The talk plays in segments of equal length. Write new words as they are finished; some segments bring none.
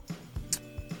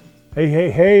Hey,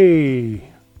 hey, hey.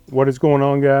 What is going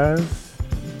on, guys?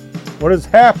 What is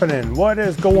happening? What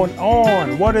is going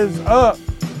on? What is up?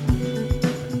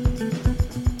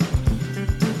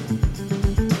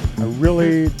 I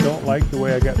really don't like the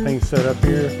way I got things set up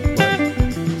here, but I'm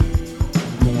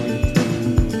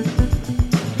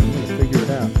going to figure it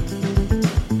out.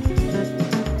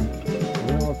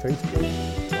 Facebook.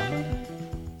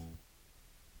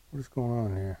 What is going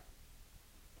on here?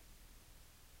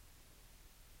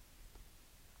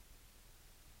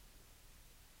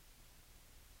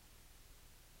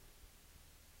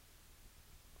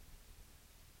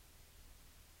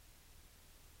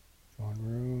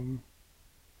 Room,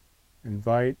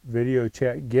 invite video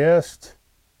chat guest.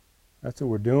 That's what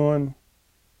we're doing.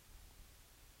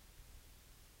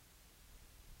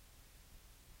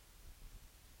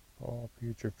 Paul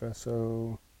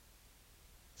Pietrafesso.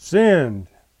 Send.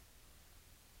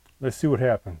 Let's see what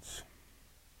happens.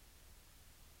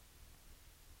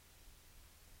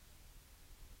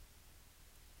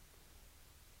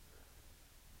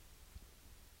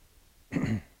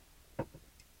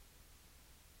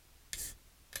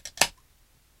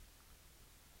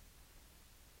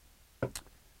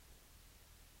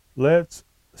 Let's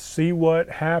see what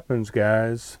happens,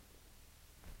 guys.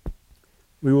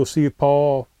 We will see if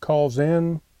Paul calls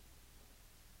in.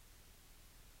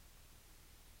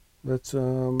 Let's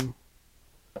see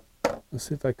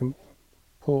if I can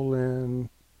pull in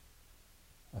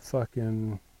a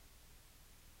fucking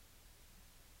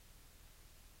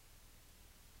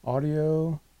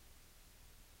audio.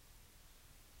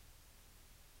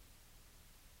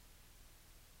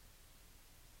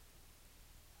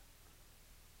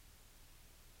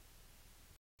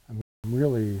 I'm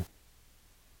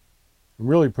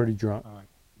really pretty drunk.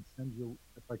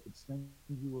 If I could send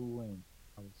you a link,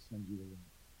 I will send you the link.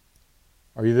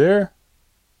 Are you there?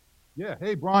 Yeah.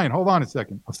 Hey, Brian, hold on a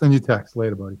second. I'll send you a text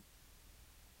later, buddy.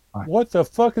 Bye. What the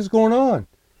fuck is going on?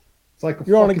 It's like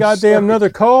you're on a goddamn circus. Another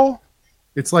call?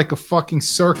 It's like a fucking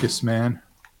circus, man.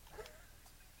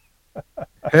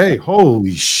 Hey,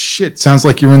 holy shit. Sounds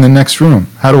like you're in the next room.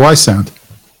 How do I sound?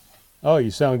 Oh,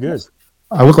 you sound good.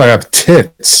 I look like I have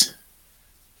tits.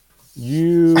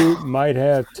 You might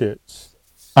have tits.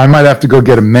 I might have to go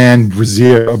get a man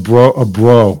brassiere, a bro.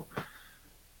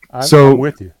 I'm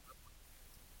with you.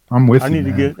 I'm with you. I need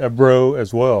to get a bro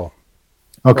as well.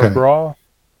 Okay. Or a bra.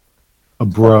 A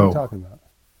bro. What are you talking about?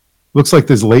 Looks like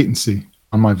there's latency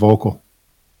on my vocal.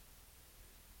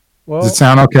 Well, does it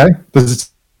sound okay? Does it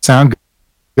sound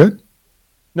good?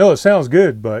 No, it sounds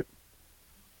good, but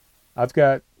I've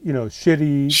got,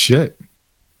 shitty shit.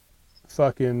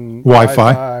 Fucking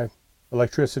Wi-Fi,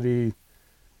 electricity,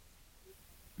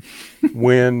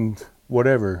 wind,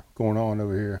 whatever going on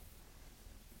over here.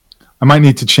 I might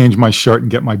need to change my shirt and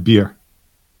get my beer.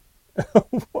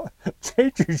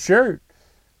 Change your shirt?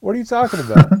 What are you talking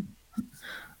about?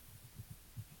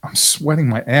 I'm sweating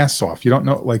my ass off. You don't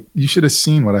know, like, you should have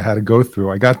seen what I had to go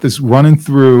through. I got this running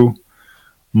through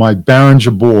my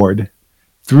Behringer board,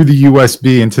 through the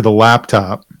USB into the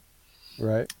laptop.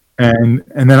 Right. And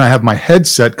then I have my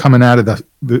headset coming out of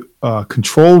the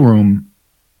control room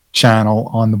channel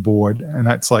on the board. And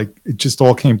that's like, it just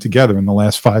all came together in the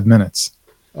last 5 minutes.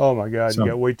 Oh my God. So, you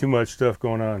got way too much stuff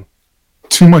going on.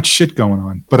 Too much shit going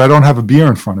on. But I don't have a beer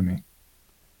in front of me.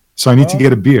 So I need to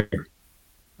get a beer.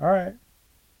 All right.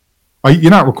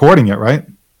 You're not recording it, right?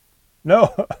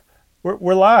 No,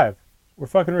 we're live. We're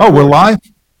fucking recording. Oh, we're live?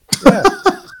 Yeah,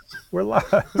 we're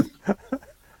live.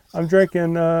 I'm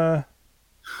drinking, I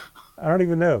don't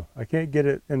even know. I can't get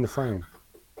it in the frame.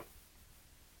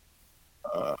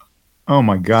 Oh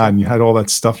my God. And you had all that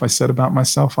stuff I said about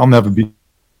myself? I'll never be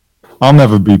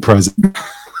president.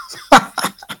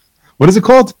 What is it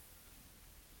called?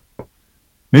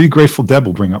 Maybe Grateful Deb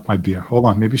will bring up my beer. Hold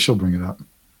on. Maybe she'll bring it up.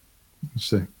 Let's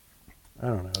see. I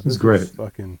don't know. This is great.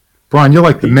 Fucking Brian, you're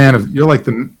like the man of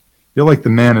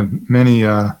many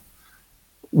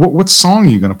what song are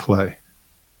you going to play?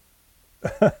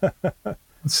 Let's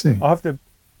see. I'll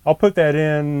put that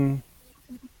in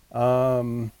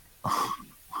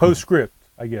postscript,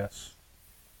 I guess.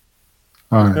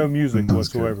 There's no music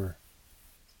whatsoever.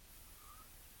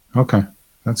 Good. Okay.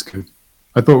 That's good.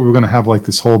 I thought we were going to have like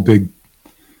this whole big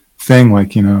thing,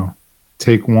 like,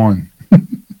 take one.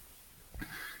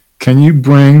 Can you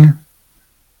bring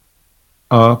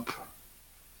up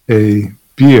a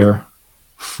beer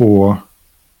for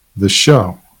the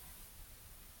show?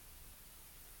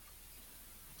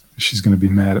 She's going to be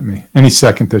mad at me. Any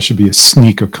second there should be a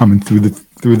sneaker coming through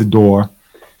the door,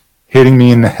 hitting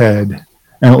me in the head,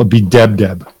 and it'll be Deb.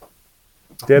 Deb.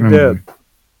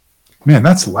 Man,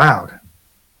 that's loud.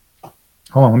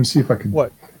 Hold on, let me see if I can.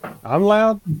 What? I'm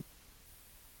loud.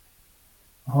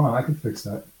 Hold on, I can fix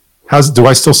that. Do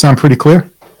I still sound pretty clear?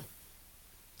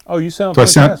 Oh, you sound Do I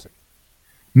sound, fantastic.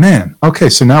 man? Okay,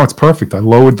 so now it's perfect. I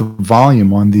lowered the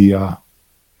volume on the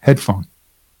headphone.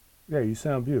 Yeah, you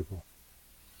sound beautiful.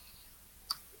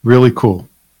 Really cool.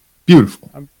 Beautiful.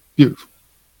 I'm, Beautiful.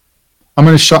 I'm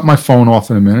going to shut my phone off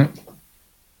in a minute.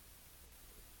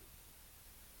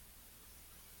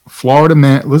 Florida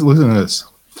man, listen to this.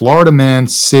 Florida man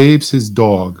saves his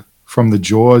dog from the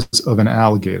jaws of an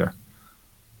alligator.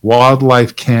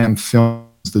 Wildlife cam films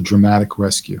the dramatic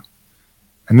rescue.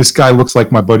 And this guy looks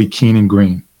like my buddy Keenan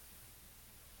Green.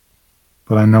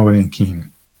 But I know it ain't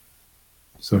Keenan.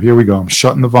 So here we go. I'm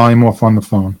shutting the volume off on the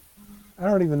phone. I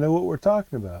don't even know what we're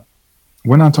talking about.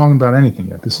 We're not talking about anything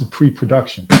yet. This is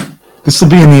pre-production. This will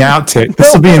be in the outtake.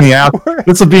 This will be in the out. We're,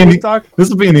 This will be in we're the. talking. This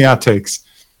will be in the outtakes.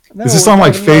 No, Is this we're on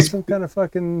like talking about Facebook? some kind of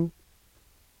fucking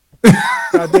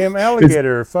goddamn Is,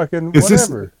 alligator or fucking is this?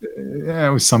 whatever. Yeah,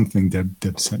 it was something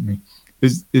Deb sent me.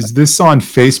 Is this on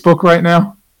Facebook right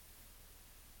now?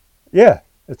 Yeah,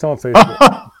 it's on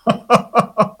Facebook.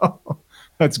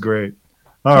 That's great.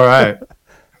 All right,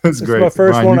 that's It's great. my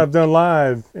first Brian, one I've done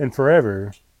live in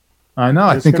forever. I know. I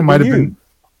And it's think it gonna be might have you. been.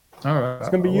 All right, It's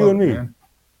gonna be I you love and it, me. man.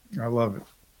 I love it.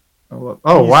 Oh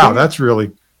Can you wow, see?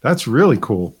 that's really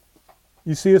cool.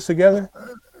 You see us together?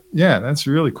 Yeah, that's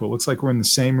really cool. Looks like we're in the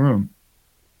same room.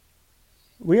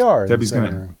 We are in the Debbie's same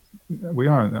gonna. room. We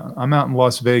are. I'm out in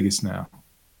Las Vegas now.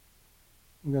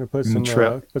 I'm gonna put In the some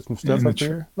trip. stuff In the up trip.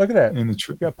 here. Look at that. In the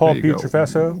trip. You got There Paul you go.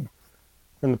 Pietrafesso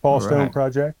from the Paul All Stone right.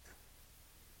 Project.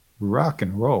 Rock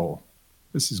and roll.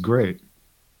 This is great.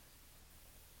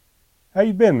 How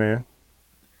you been, man?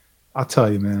 I'll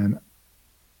tell you, man.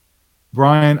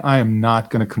 Brian, I am not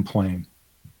going to complain.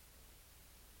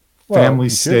 Well,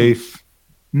 Family's you shouldn't. safe.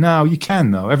 No, you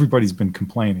can though. Everybody's been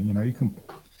complaining.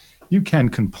 You can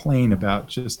complain about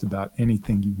just about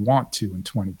anything you want to in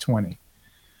 2020.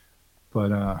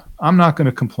 But I'm not going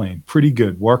to complain. Pretty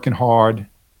good. Working hard,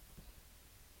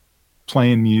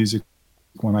 playing music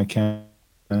when I can,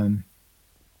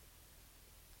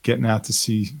 getting out to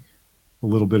see a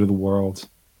little bit of the world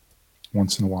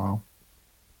once in a while.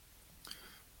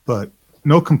 But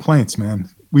no complaints, man.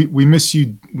 We miss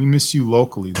you. We miss you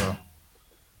locally, though.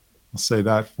 I'll say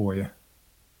that for you.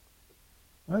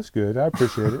 That's good. I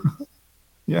appreciate it.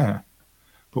 Yeah,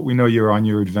 but we know you're on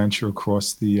your adventure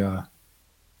across the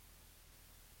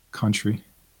country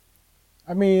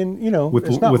I mean, you know, with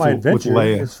it's not with my with adventure.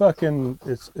 Leia. It's fucking.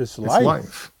 It's It's life.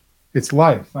 life. It's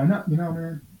life. I know. You know,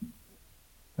 man.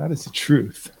 That is the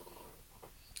truth.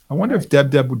 I wonder Right. if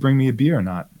Deb would bring me a beer or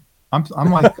not.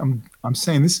 I'm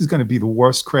saying this is going to be the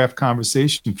worst craft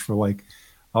conversation for like.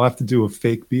 I'll have to do a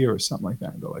fake beer or something like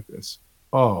that and go like this.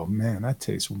 Oh man, that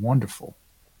tastes wonderful.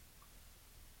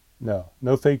 No,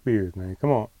 no fake beers, man.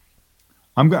 Come on.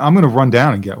 I'm going to run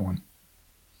down and get one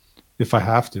if I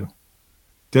have to.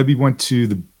 Debbie went to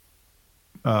the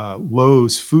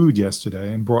Lowe's food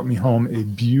yesterday and brought me home a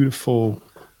beautiful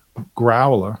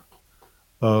growler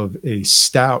of a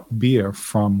stout beer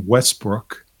from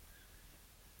Westbrook.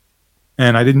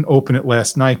 And I didn't open it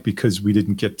last night because we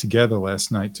didn't get together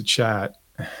last night to chat.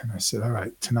 And I said, all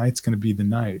right, tonight's going to be the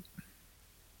night.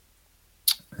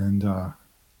 And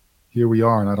here we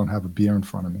are, and I don't have a beer in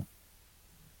front of me.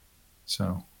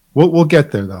 So we'll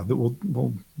get there though.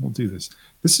 We'll do this.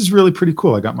 This is really pretty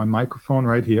cool. I got my microphone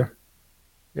right here.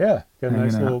 Yeah, got a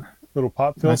nice Hanging out. little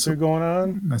pop Nice filter going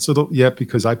on. Nice little, yeah,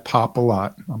 because I pop a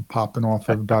lot. I'm popping off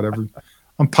I'm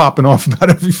popping off about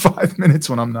every 5 minutes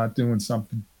when I'm not doing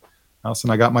something else.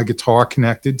 And I got my guitar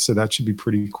connected, so that should be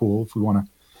pretty cool if we want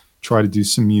to try to do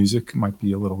some music. It might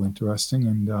be a little interesting.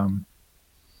 And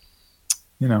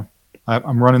you know,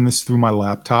 I'm running this through my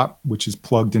laptop, which is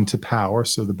plugged into power,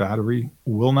 so the battery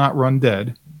will not run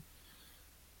dead.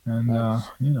 And Nice.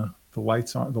 you know, the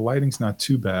lighting's not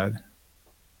too bad.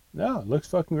 No, it looks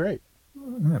fucking great.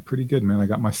 Yeah, pretty good, man. I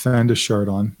got my Fender shirt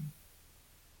on.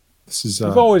 This is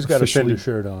You've always got a officially. Fender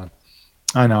shirt on.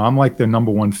 I know. I'm like their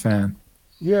number one fan.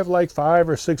 You have like 5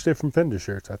 or 6 different Fender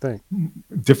shirts, I think.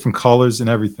 Different colors and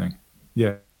everything.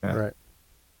 Yeah, Right.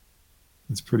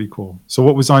 it's pretty cool. So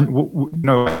what was on? You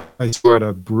know, I saw at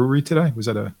a brewery today.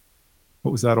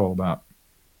 What was that all about?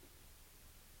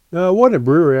 No, it wasn't a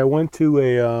brewery. I went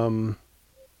to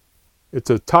it's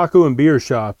a taco and beer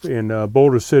shop in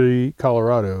Boulder City,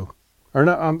 Colorado. Or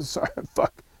not, I'm sorry,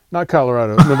 fuck. Not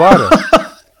Colorado, Nevada.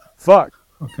 Fuck.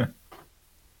 Okay.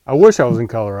 I wish I was in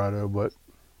Colorado, but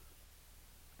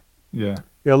Yeah.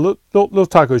 yeah, little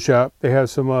taco shop. They have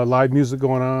some live music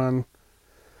going on.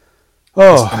 It's been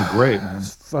Oh, great, man.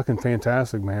 it's fucking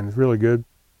fantastic, man. It's really good.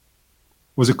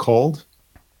 Was it cold?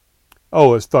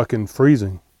 Oh, it's fucking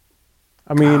freezing.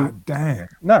 I mean, God dang.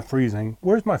 not freezing.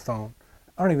 Where's my phone?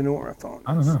 I don't even know where my phone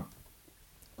I don't is. know.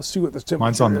 Let's see what the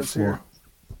Mine's temperature on the is here.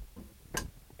 floor.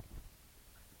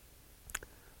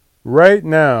 Right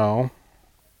now,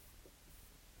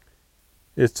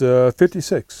 it's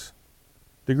 56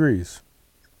 degrees.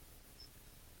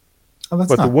 Oh, that's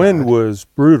But the not wind bad. was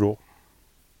brutal.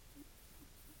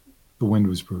 The wind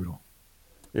was brutal.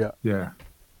 Yeah. Yeah.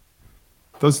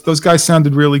 Those guys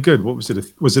sounded really good. What was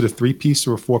it? Was it a 3-piece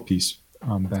or a 4-piece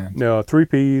band? No, a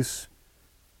 3-piece.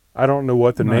 I don't know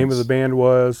what the name of the Nice. band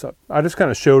was. I just kind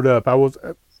of showed up. I was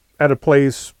at a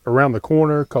place around the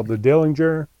corner called the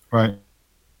Dillinger, Right.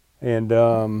 and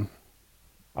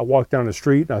I walked down the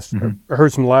street and Hmm. I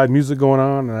heard some live music going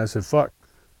on, and I said, "Fuck,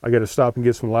 I got to stop and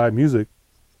get some live music."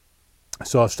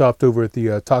 So I stopped over at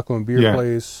the taco and beer Yeah.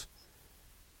 place,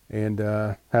 and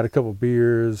had a couple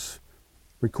beers,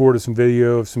 recorded some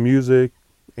video of some music,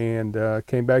 and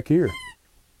came back here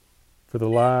for the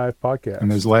live podcast. And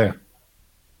there's Leia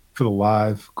for the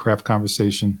live craft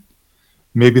conversation.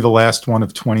 Maybe the last one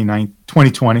of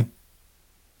 2020.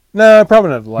 No, probably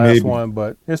not the last Maybe. one,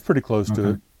 but it's pretty close to Okay.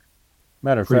 it.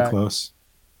 Matter of Pretty fact, close.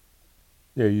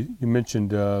 yeah, you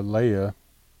mentioned Leia.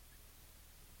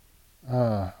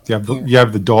 You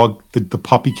have the dog, the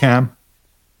puppy cam,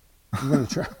 I'm gonna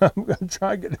try. I'm gonna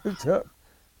try to get hooked up,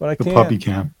 but I the can't. puppy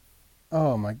cam.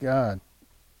 Oh my god,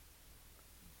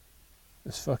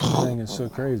 this fucking thing is so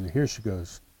crazy. Here she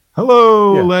goes.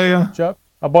 Hello, Yeah. Leia. Chuck,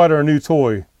 I bought her a new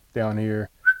toy down here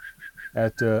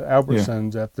at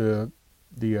Albertsons at the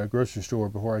grocery store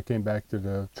before I came back to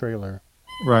the trailer.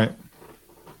 Right.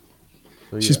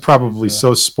 So, She's yeah, probably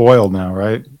so spoiled now,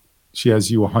 right? She has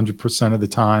you 100% of the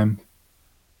time.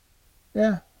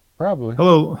 yeah, probably.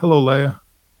 Hello, Leia.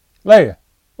 Leia,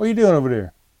 what are you doing over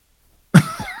there?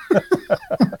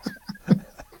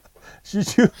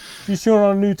 She's chewing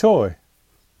on a new toy.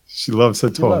 She loves her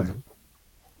She toy. loves it.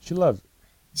 She loves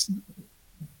it.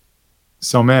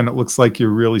 So, man, it looks like you're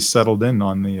really settled in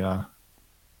on the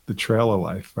trailer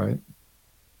life, right?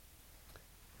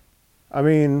 I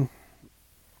mean,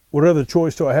 what other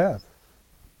choice do I have?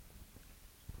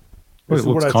 Well, This it is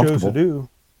looks what I chose to comfortable. do.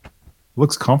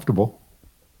 Looks comfortable.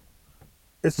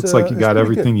 It's Looks like you got pretty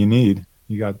everything good. you need.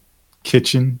 You got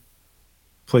kitchen,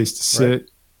 place to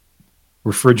sit,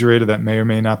 refrigerator that may or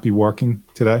may not be working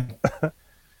today.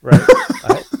 Right.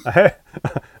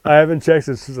 I haven't checked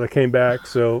it since I came back,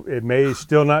 so it may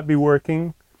still not be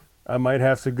working. I might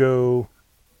have to go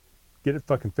get it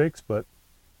fucking fixed, but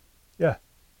yeah,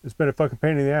 it's been a fucking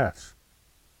pain in the ass.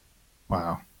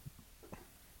 Wow.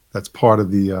 That's part of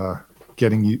the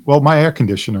getting you. Well, my air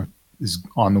conditioner is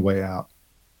on the way out.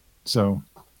 So,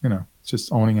 it's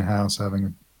just owning a house, having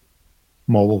a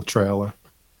mobile trailer.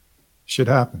 Shit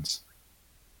happens,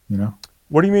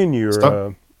 What do you mean you're?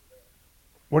 Stuff-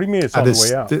 What do you mean it's on the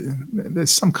way out?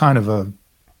 There's some kind of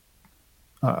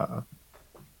a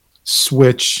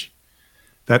switch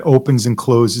that opens and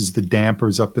closes the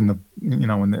dampers up in the in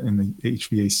the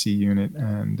HVAC unit.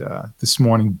 And this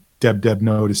morning, Deb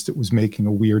noticed it was making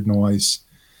a weird noise,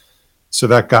 so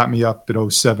that got me up at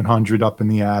 0700 up in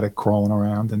the attic, crawling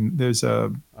around. And there's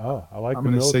a Oh, I like I'm the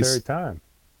gonna say military time.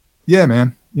 yeah,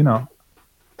 man.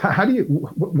 How do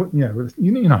you? Yeah,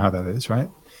 you know how that is, right?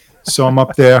 So I'm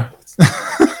up there.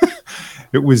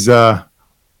 It was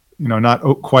not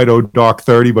quite dark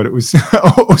 30, but it was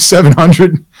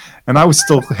 0700, and I was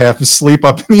still half asleep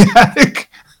up in the attic.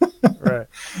 Right.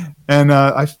 And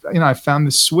I found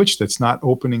this switch that's not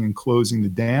opening and closing the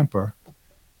damper,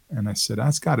 and I said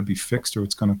that's got to be fixed or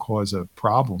it's going to cause a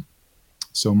problem.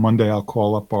 So Monday I'll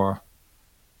call up our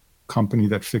company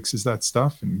that fixes that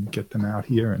stuff and get them out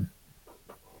here and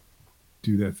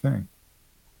do their thing.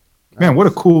 Man, what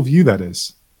a cool view that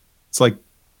is. It's like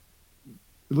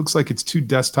it looks like it's 2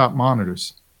 desktop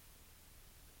monitors.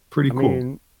 Pretty cool. I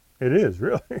mean, it is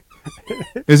really.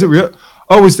 Is it real?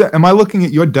 Oh, am I looking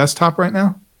at your desktop right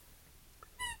now?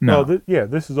 No. Well,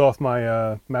 this is off my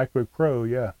MacBook Pro.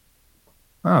 Yeah.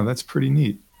 Oh, that's pretty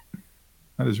neat.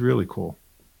 That is really cool.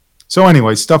 So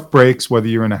anyway, stuff breaks, whether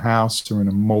you're in a house or in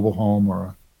a mobile home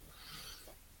or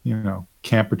a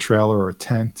camper trailer or a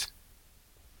tent.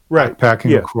 Right.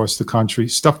 Backpacking Yeah. across the country.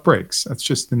 Stuff breaks. That's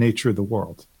just the nature of the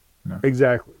world.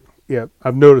 Exactly. Yeah,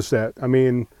 I've noticed that. I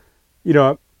mean,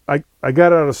 I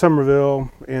got out of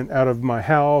Somerville and out of my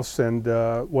house and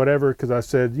whatever because I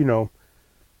said,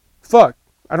 fuck,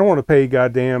 I don't want to pay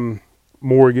goddamn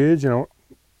mortgage,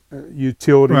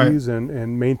 utilities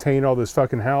and maintain all this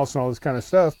fucking house and all this kind of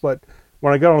stuff. But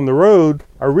when I got on the road,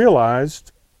 I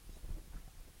realized,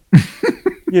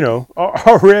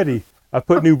 already I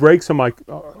put new brakes on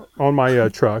my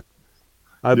truck.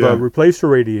 I've Yeah. replaced the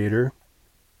radiator.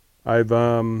 I've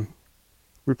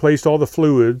replaced all the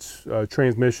fluids,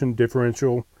 transmission,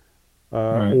 differential,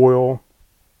 Right. oil.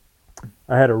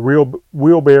 I had a real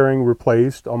wheel bearing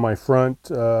replaced on my front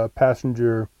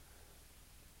passenger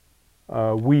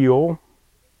wheel,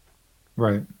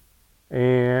 Right.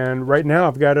 and right now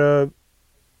I've got a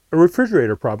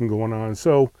refrigerator problem going on.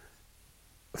 So,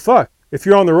 fuck, if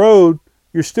you're on the road,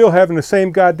 you're still having the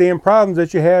same goddamn problems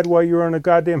that you had while you were in a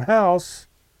goddamn house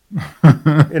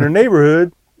in a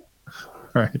neighborhood.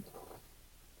 Right.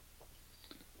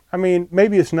 I mean,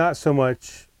 maybe it's not so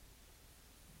much,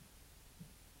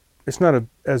 it's not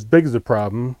as big as a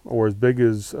problem or as big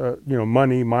as,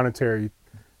 money, monetary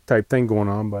type thing going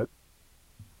on, but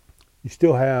you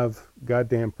still have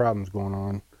goddamn problems going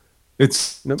on,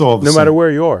 It's no, all the no matter same,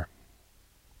 where you are.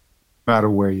 no matter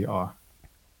where you are.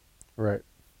 Right.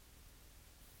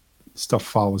 Stuff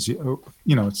follows you.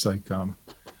 It's like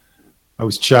I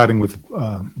was chatting with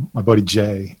my buddy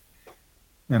Jay,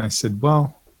 and I said,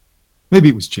 well, maybe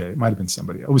it was Jay. It might have been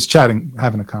somebody. I was chatting,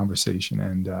 having a conversation,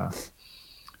 and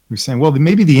we were saying, well,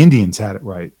 maybe the Indians had it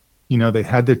right. They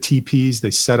had their teepees,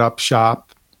 they set up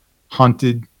shop,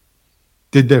 hunted,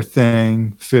 did their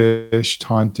thing, fished,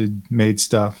 hunted, made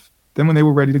stuff. Then when they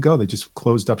were ready to go, they just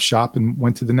closed up shop and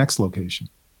went to the next location.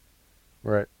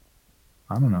 Right.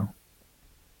 I don't know.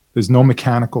 There's no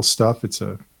mechanical stuff. It's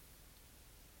a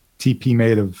teepee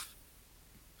made of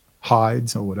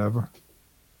hides or whatever.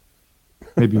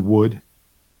 Maybe wood.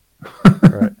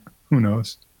 Right. Who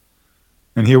knows?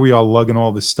 And here we are lugging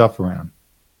all this stuff around.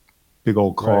 Big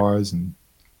old Right. cars. And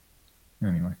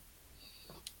anyway,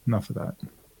 enough of that.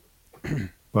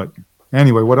 But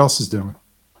anyway, what else is doing?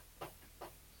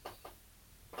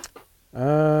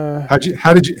 Uh, How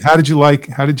did you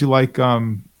like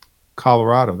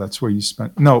Colorado? That's where you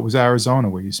spent. No, it was Arizona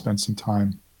where you spent some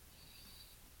time.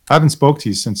 I haven't spoke to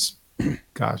you since,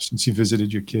 gosh, since you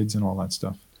visited your kids and all that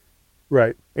stuff.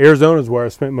 right. Arizona's where I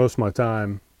spent most of my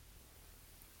time.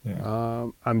 Yeah.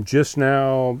 I'm just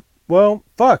now, well,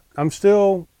 fuck, I'm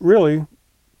still really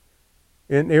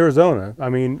in Arizona. I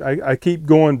mean, I keep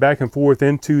going back and forth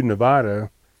into Nevada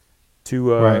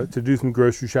Right. to do some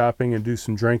grocery shopping and do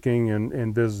some drinking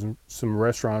and visit some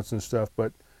restaurants and stuff.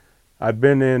 But I've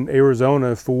been in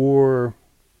Arizona for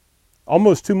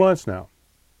almost 2 months now.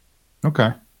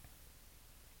 Okay.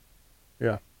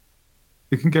 Yeah.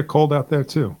 It can get cold out there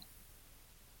too.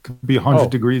 It could be 100 Oh,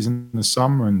 degrees in the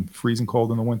summer and freezing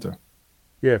cold in the winter.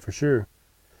 yeah, for sure.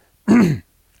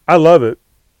 I love it.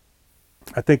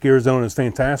 I think Arizona is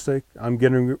fantastic. I'm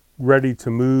getting ready to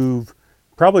move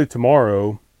probably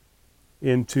tomorrow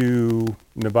into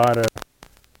Nevada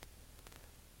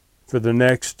for the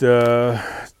next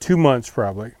 2 months,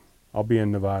 probably. I'll be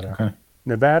in Nevada. Okay.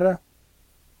 Nevada?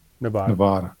 Nevada.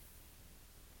 Nevada.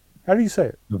 How do you say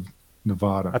it?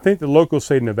 Nevada. I think the locals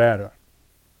say Nevada.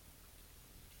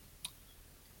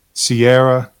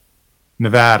 Sierra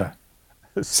Nevada.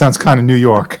 Sounds kind of New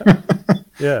York.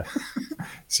 Yeah,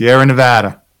 Sierra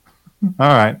Nevada. All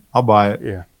right, I'll buy it.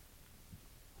 yeah.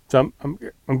 So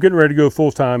I'm getting ready to go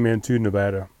full time into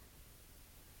Nevada.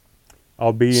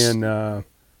 I'll be in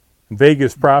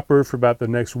Vegas proper for about the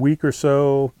next week or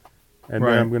so, and then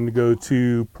Right. I'm going to go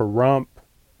to Pahrump,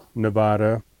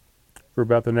 Nevada, for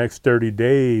about the next 30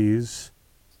 days,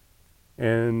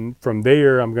 and from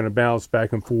there I'm going to bounce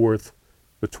back and forth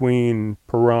between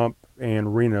Pahrump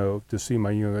and Reno to see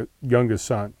my youngest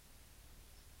son.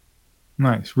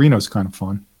 Nice. Reno's kind of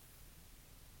fun.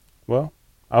 Well,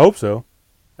 I hope so.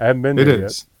 I haven't been It there yet.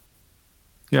 is.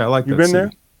 Yeah, I like You that been there?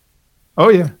 city. Oh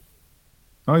yeah.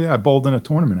 Oh yeah. I bowled in a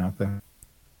tournament out there.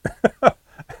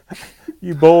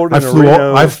 You bowled I in a flew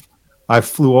all, Reno I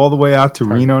flew all the way out to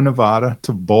tournament. Reno, Nevada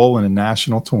to bowl in a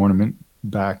national tournament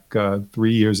back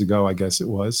 3 years ago, I guess it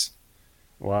was.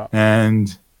 Wow.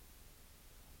 And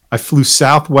I flew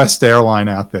Southwest Airline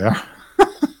out there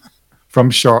from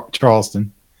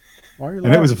Charleston, Why are you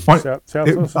and it was a laughing? fun.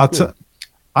 Southwest is good.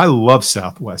 I love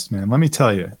Southwest, man. Let me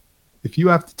tell you, if you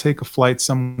have to take a flight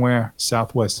somewhere,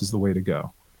 Southwest is the way to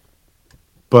go.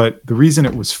 But the reason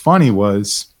it was funny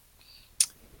was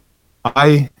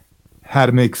I had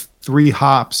to make 3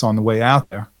 hops on the way out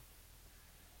there.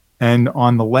 And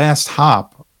on the last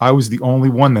hop, I was the only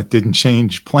one that didn't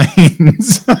change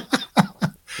planes.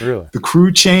 Really? The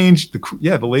crew changed.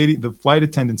 The flight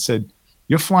attendant said,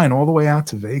 "You're flying all the way out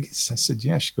to Vegas?" I said,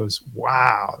 "Yeah." She goes,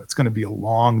 "Wow, that's going to be a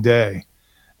long day."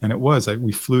 And it was.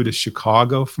 We flew to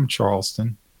Chicago from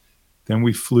Charleston. Then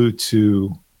we flew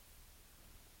to,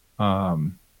 what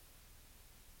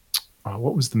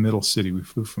was the middle city? We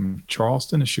flew from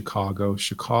Charleston to Chicago,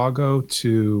 Chicago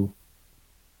to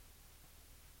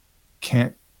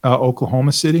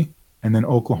Oklahoma City, and then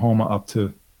Oklahoma up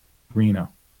to Reno.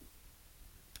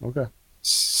 Okay.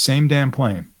 Same damn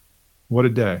plane. What a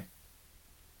day.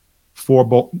 Four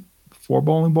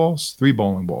bowling balls, three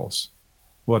bowling balls,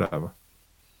 whatever.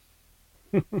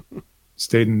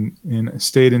 Stayed in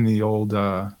the old.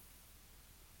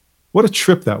 What a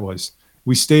trip that was.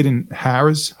 We stayed in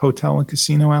Harrah's Hotel and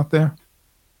Casino out there,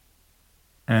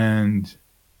 and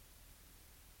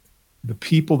the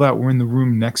people that were in the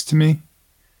room next to me,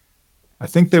 I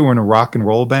think they were in a rock and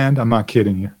roll band. I'm not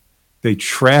kidding you. They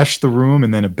trashed the room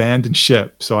and then abandoned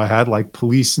ship. So I had like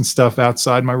police and stuff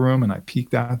outside my room, and I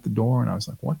peeked out the door and I was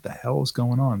like, what the hell is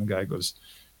going on? The guy goes,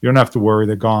 you don't have to worry.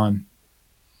 They're gone.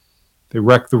 They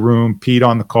wrecked the room, peed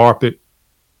on the carpet,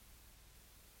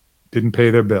 didn't pay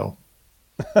their bill.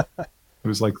 It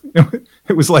was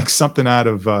like something out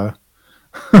of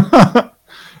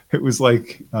it was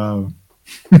like out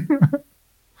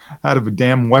of a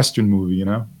damn Western movie, you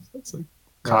know? It's like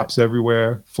cops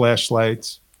everywhere,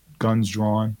 flashlights, guns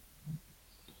drawn.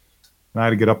 And I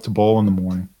had to get up to bowl in the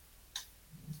morning.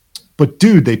 But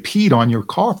dude, they peed on your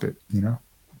carpet, you know?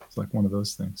 It's like one of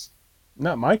those things.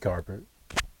 Not my carpet.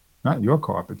 Not your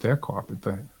carpet, their carpet,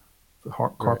 the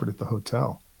carpet at the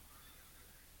hotel.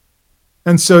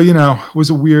 And so, you know, it was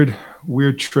a weird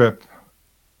trip.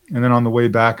 And then on the way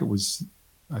back,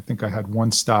 I think I had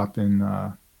one stop in,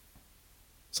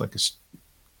 it's like a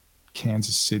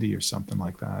Kansas City or something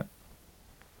like that.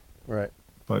 Right.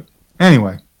 But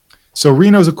anyway, so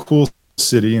Reno's a cool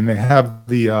city, and they have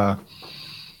the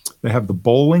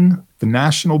bowling, the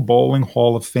National Bowling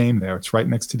Hall of Fame there. It's right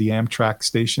next to the Amtrak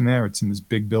station there. It's in this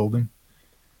big building.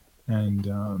 And,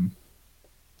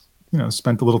 you know,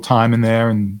 spent a little time in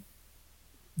there and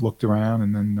looked around,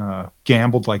 and then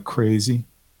gambled like crazy.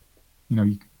 You know,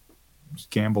 you just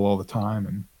gamble all the time,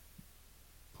 and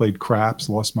played craps,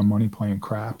 lost my money playing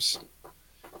craps.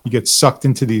 You get sucked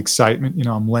into the excitement. You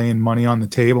know, I'm laying money on the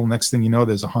table. Next thing you know,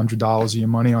 there's $100 of your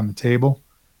money on the table.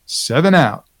 7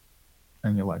 out.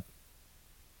 And you're like,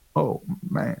 oh,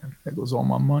 man, there goes all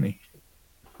my money.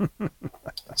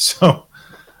 So,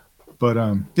 but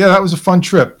yeah, that was a fun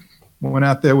trip. We went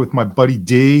out there with my buddy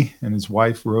D and his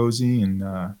wife, Rosie, and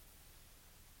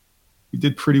we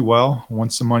did pretty well.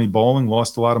 Won some money bowling,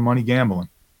 lost a lot of money gambling.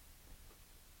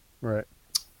 Right.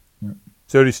 Yeah.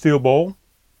 So did you still bowl?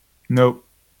 Nope,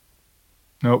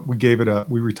 we gave it up.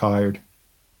 We retired.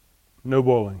 No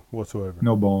bowling whatsoever.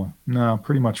 No bowling. No,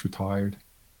 pretty much retired.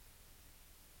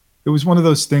 It was one of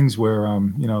those things where,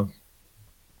 you know,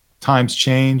 times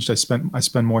changed. I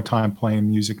spend more time playing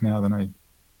music now than I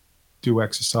do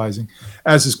exercising,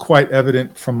 as is quite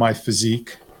evident from my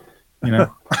physique. You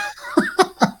know,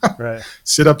 Right.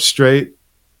 Sit up straight,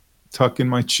 tuck in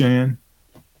my chin,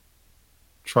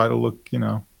 try to look, you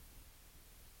know,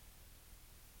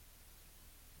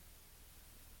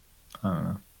 I don't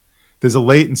know. There's a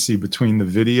latency between the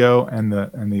video and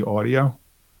the audio.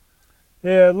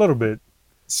 Yeah, a little bit.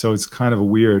 So it's kind of a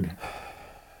weird.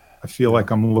 I feel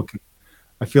like I'm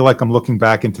looking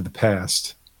back into the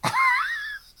past.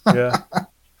 Yeah.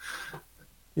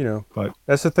 You know, But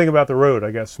that's the thing about the road.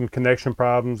 I got some connection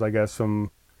problems. I got some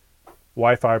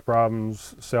Wi-Fi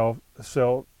problems, cell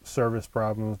service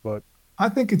problems, but I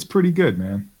think it's pretty good,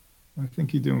 man. I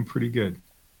think you're doing pretty good.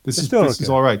 This okay. is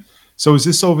all right. So is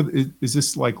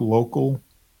this like local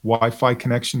Wi-Fi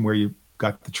connection where you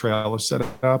got the trailer set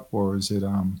up, or is it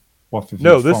off of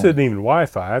your No, this phone? isn't even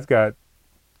Wi-Fi.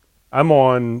 I'm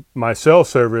on my cell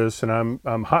service, and I'm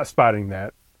hotspotting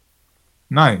that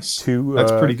Nice. to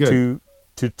That's pretty good.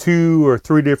 to 2 or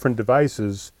 3 different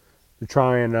devices to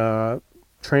try and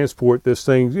transport this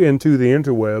thing into the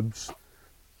interwebs.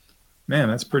 Man,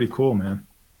 that's pretty cool, man.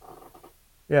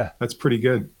 Yeah, That's pretty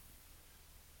good.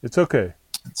 it's okay.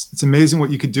 It's amazing what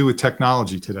you could do with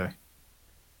technology today.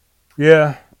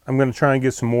 Yeah, I'm going to try and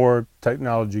get some more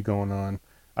technology going on.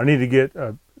 I need to get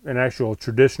an actual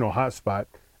traditional hotspot.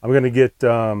 I'm going to get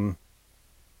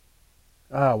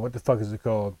what the fuck is it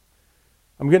called?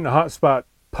 I'm getting a hotspot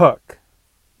puck.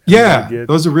 Yeah,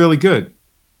 those are really good.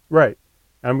 Right.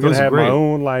 I'm going Those to are have my great.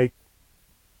 own like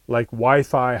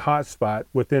Wi-Fi hotspot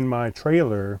within my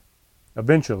trailer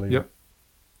eventually. Yep.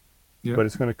 But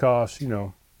it's going to cost, you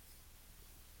know,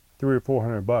 $300 or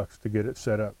 $400 to get it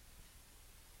set up.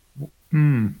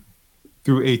 Through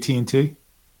AT&T,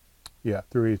 Yeah,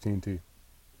 through AT&T.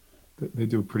 they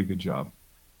do a pretty good job.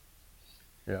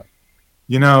 Yeah.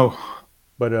 You know,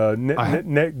 But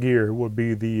Netgear would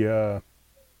be the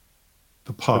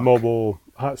puck. mobile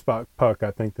hotspot puck,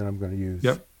 I think, that I'm going to use.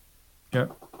 Yep.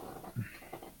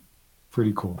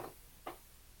 Pretty cool.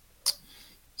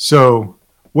 So,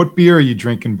 what beer are you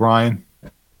drinking, Brian?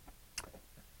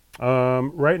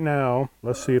 Right now,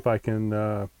 let's see if I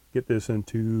can get this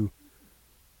into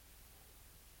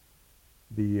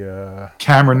the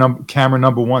Camera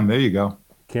number one. There you go.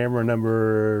 camera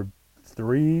number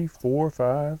 3, 4,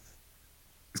 5.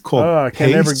 It's called I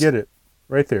can never Pace. get it.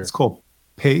 Right It's there. called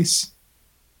Pace.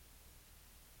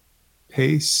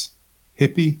 Pace.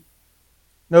 Hippie.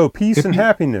 No, peace and Hippie.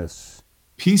 happiness.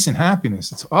 Peace and happiness.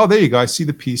 There you go. I see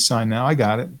the peace sign now. I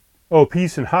got it. Oh,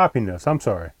 peace and happiness. I'm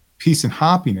sorry. Peace and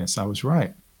happiness. I was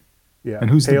right. Yeah, And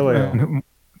who's pale ale.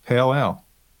 Pale Ale?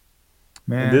 And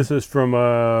Man, this is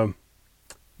from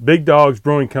Big Dogs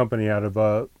Brewing Company out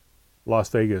of Las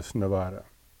Vegas, Nevada.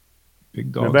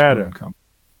 Big Dogs Nevada. Brewing Company.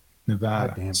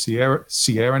 Nevada. God damn.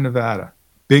 Sierra Nevada.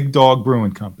 Big Dog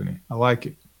Brewing Company. I like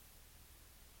it.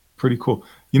 Pretty cool.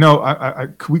 You know,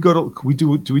 could we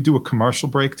do a commercial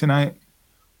break tonight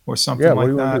or something Yeah, what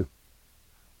do like you want to that? do?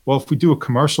 Well, if we do a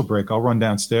commercial break, I'll run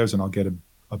downstairs and I'll get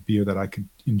a beer that I could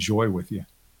enjoy with you.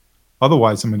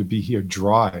 Otherwise, I'm going to be here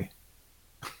dry.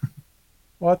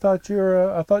 Well, I thought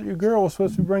your girl was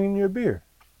supposed to be bringing you a beer.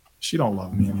 She don't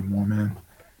love me anymore, man.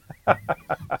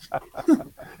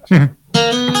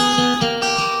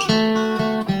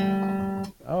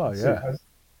 Oh So yeah.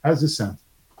 how's this sound?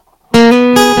 Oh,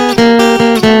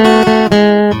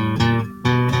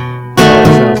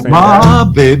 it sounds My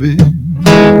fantastic. baby,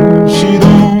 she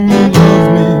don't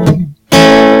love me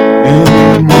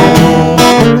anymore.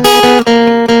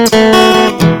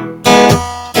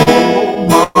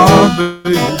 My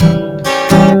baby,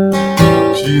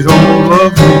 she don't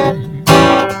love me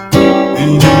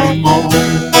anymore.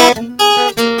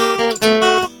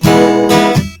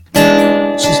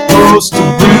 She's supposed to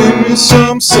bring me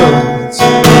some suds.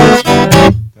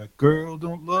 That girl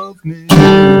don't love me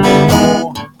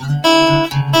anymore.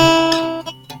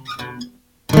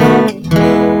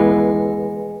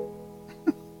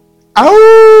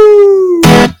 Ow!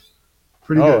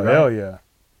 Pretty Oh good, right? hell yeah.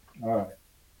 All right.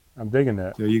 I'm digging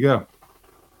that. There you go.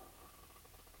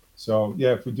 So,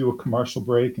 yeah, if we do a commercial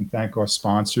break and thank our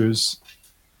sponsors,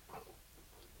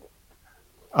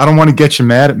 I don't want to get you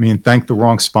mad at me and thank the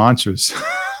wrong sponsors.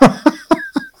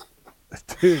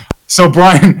 Dude. So,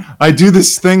 Brian, I do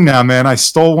this thing now, man. I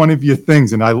stole one of your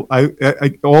things, and I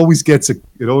always gets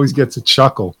a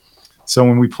chuckle. So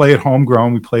when we play at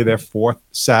Homegrown, we play their fourth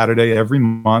Saturday every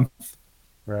month.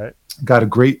 Right. Got a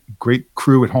great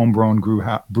crew at Homegrown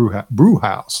Brew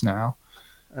House now.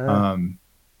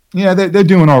 Yeah, they're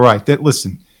doing all right.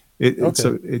 Listen,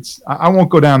 I won't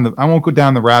go down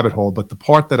the rabbit hole. But the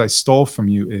part that I stole from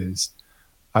you is,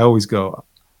 I always go,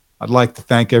 I'd like to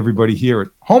thank everybody here at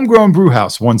Homegrown Brew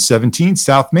House, 117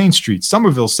 South Main Street,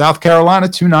 Somerville, South Carolina,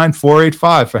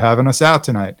 29485 for having us out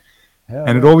tonight. Hell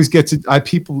And yeah. it always gets it.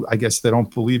 People, I guess they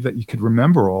don't believe that you could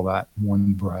remember all that in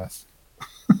one breath.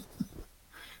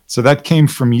 So that came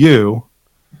from you,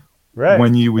 Right.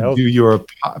 when you would do your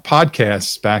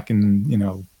podcasts back in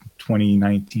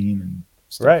 2019 and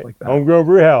stuff right. like that. Homegrown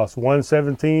Brew House,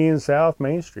 117 South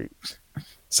Main Street.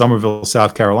 Somerville,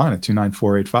 South Carolina,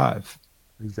 29485.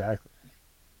 Exactly.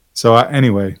 So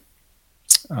anyway,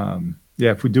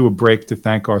 yeah, if we do a break to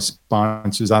thank our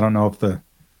sponsors, I don't know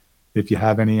if you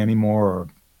have any anymore or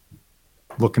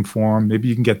looking for them. Maybe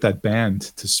you can get that band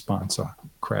to sponsor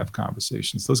Craft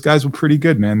Conversations. Those guys were pretty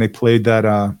good, man. They played that.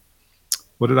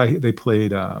 They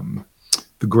played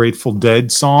the Grateful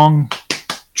Dead song,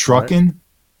 Truckin',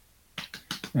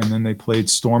 and then they played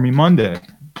Stormy Monday.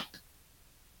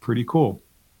 Pretty cool.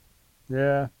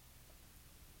 Yeah.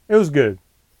 It was good.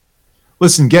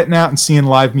 Listen, getting out and seeing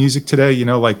live music today,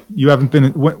 like you haven't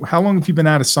been. How long have you been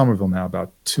out of Somerville now?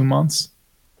 About 2 months?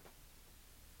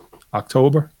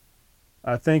 October?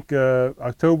 I think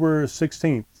October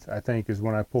 16th, I think, is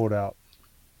when I pulled out.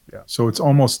 Yeah. So it's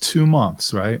almost 2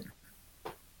 months, right?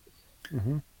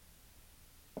 Mm-hmm.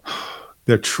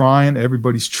 They're trying.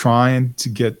 Everybody's trying to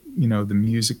get, the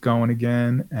music going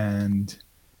again. And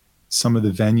some of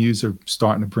the venues are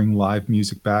starting to bring live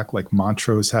music back. Like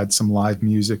Montrose had some live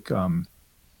music.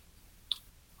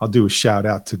 I'll do a shout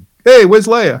out to, hey, where's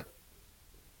Leia?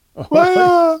 Oh,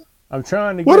 Leia! I'm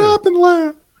trying to get What her. happened,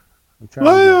 Leia? I'm trying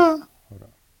to Leia!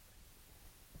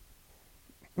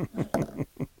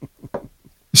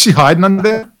 Is she hiding under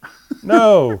there?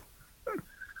 No.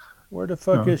 Where the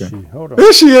fuck Oh, is okay. she? Hold on.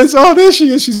 There she is. Oh, there she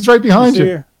is. She's right behind see you.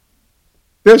 her?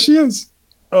 There she is.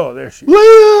 Oh, there she is.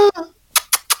 Leia!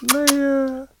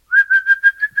 Leia.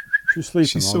 She's sleeping.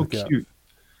 She's on so the couch. cute.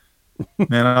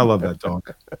 Man, I love that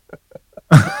dog.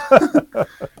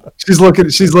 She's looking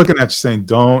at you saying,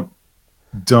 don't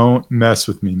mess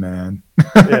with me, man.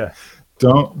 Yeah.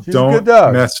 She's a good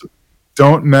dog.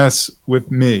 Don't mess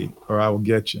with me or I will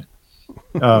get you.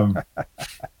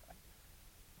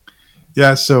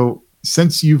 Yeah. So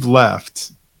since you've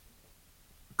left,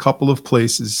 a couple of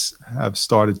places have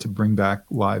started to bring back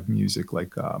live music,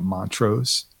 like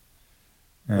Montrose,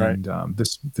 Right. and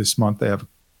this month they have a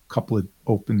couple of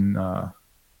open, not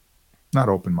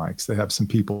open mics. They have some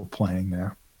people playing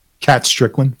there. Kat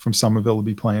Strickland from Somerville will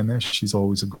be playing there. She's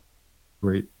always a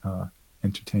great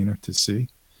entertainer to see.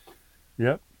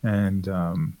 Yep. And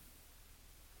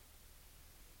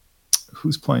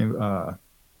who's playing?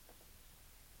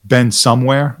 Ben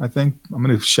Somewhere, I think. I'm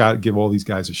going to give all these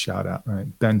guys a shout out. Right,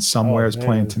 Ben Oh, Somewhere is Ben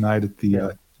playing is, tonight at the.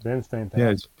 yeah, Ben's Yeah,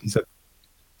 fantastic. he's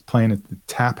playing at the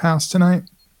Tap House tonight.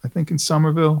 I think in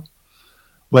Somerville.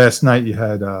 Last night you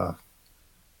had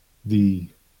the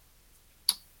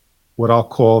what I'll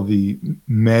call the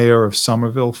mayor of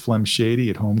Somerville, Flem Shady,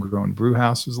 at Homegrown Brew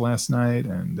House was last night,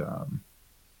 and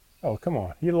Oh, come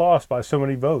on. He lost by so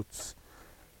many votes.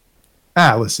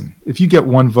 listen, if you get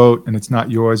one vote and it's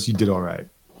not yours, you did all right.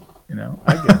 You know.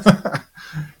 I guess.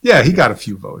 Yeah, he got a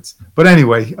few votes, but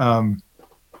anyway,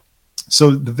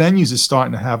 so the venues are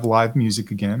starting to have live music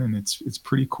again, and it's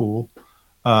pretty cool.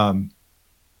 Um,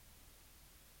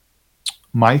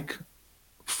 Mike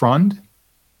Frund,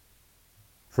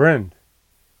 Friend.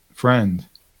 friend.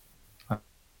 I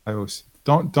always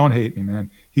don't hate me,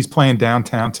 man. He's playing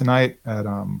downtown tonight at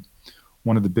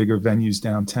one of the bigger venues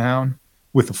downtown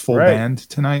with a full Right. band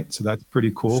tonight, so that's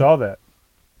pretty cool. Saw that.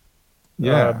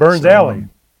 Yeah. Burns So Alley.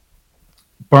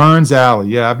 Burns Alley.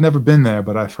 Yeah, I've never been there,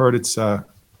 but I've heard it's I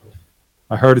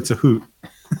heard it's a hoot.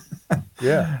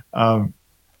 Yeah.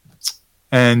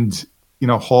 And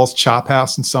Hall's Chop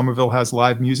House in Somerville has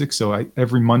live music. So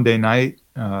every Monday night,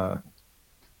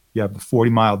 you have the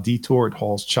 40 Mile Detour at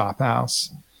Hall's Chop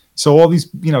House. So all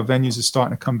these venues are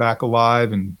starting to come back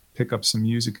alive and pick up some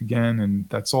music again, and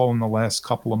that's all in the last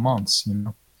couple of months.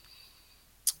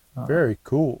 Very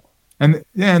cool. And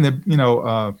yeah, and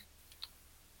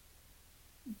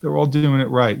they're all doing it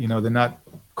right. They're not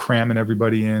cramming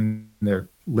everybody in. They're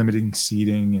limiting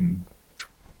seating and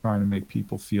trying to make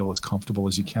people feel as comfortable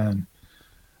as you can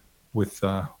with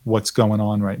what's going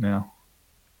on right now.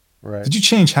 Right. Did you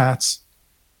change hats?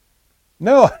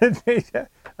 No,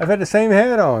 I've had the same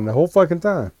hat on the whole fucking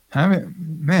time.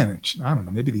 Man, I don't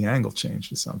know. Maybe the angle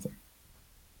changed or something.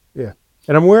 Yeah.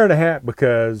 And I'm wearing a hat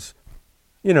because,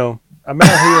 I'm out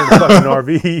here in the fucking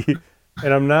RV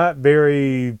and I'm not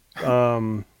very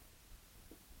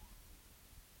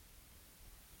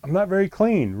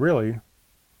clean, really.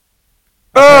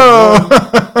 Oh,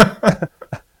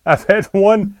 I've had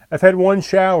one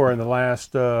shower in the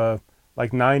last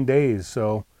like 9 days,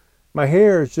 so my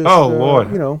hair is just oh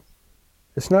Lord,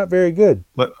 it's not very good.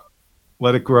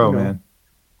 let it grow, man.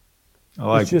 I It's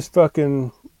like it. just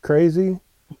fucking crazy.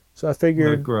 So I Let it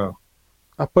figured grow.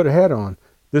 I'll put a hat on.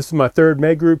 This is my third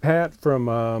Med Group hat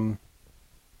from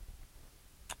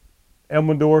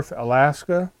Elmendorf,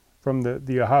 Alaska, from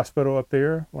the hospital up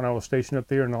there when I was stationed up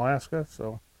there in Alaska.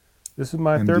 So this is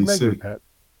my third Med NBC. Group hat.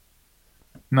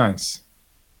 Nice.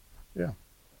 Yeah.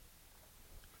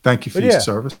 Thank you for But your yeah.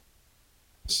 service.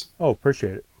 Oh,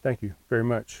 appreciate it. Thank you very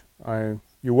much. You're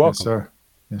Yes, welcome. sir.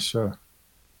 Yes, sir.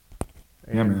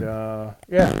 Yeah, And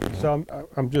man. so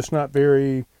I'm just not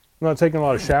I'm not taking a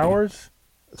lot of showers,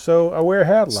 so I wear a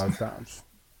hat a lot of times.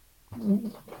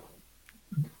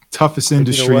 Toughest But you know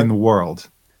industry what? in the world.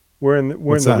 We're in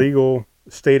What's the that? legal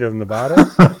state of Nevada.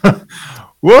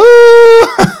 Whoa!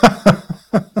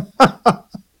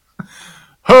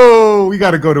 Oh, we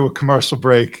got to go to a commercial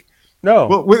break. No,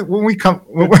 Well, when we come,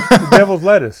 the devil's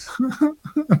lettuce. the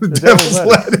The devil's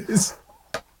lettuce.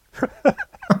 lettuce.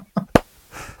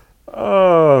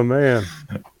 Oh man,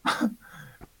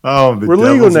 Oh, the we're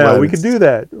legal devil's now. lettuce. We can do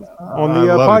that on I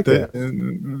the love podcast.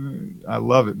 it. I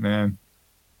love it, man.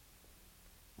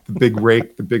 The big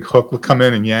rake, the big hook will come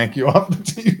in and yank you off the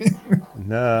TV.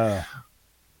 No,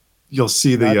 You'll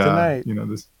see not tonight.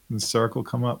 the circle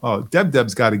come up. Oh,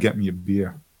 Deb's got to get me a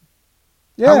beer.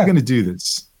 How are we Yeah, going to do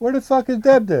this? where the fuck is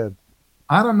Deb?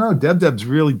 I don't know. Deb's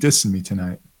really dissing me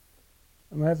tonight.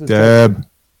 I'm gonna have to text her. Deb.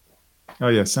 Oh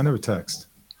yeah, send her a text.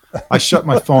 I shut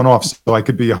my phone off so I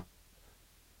could be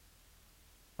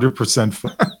 100%.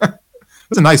 It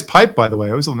was a nice pipe, by the way.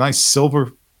 It was a nice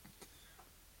silver.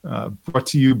 Brought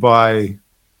to you by,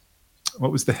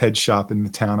 what was the head shop in the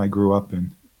town I grew up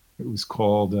in? It was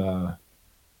called. Oh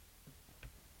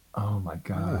my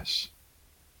gosh!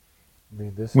 I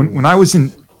mean, When I was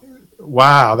in,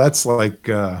 wow, that's like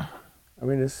I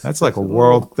mean, that's like a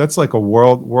world. That's like a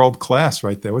world class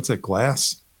right there. What's that,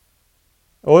 glass?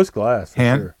 Oh, it's glass for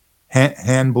Hand sure.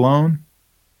 hand blown.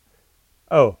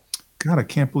 Oh, God, I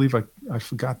can't believe I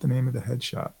forgot the name of the head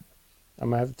shop. I'm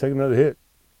gonna have to take another hit.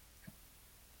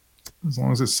 as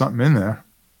long as there's something in there.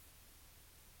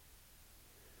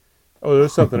 Oh,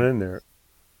 there's something in there.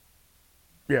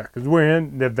 Yeah, because we're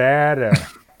in Nevada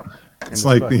and It's it's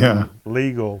like, yeah. fucking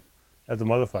legal as a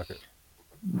motherfucker.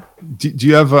 Do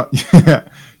you have a?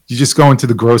 You just go into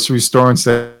the grocery store and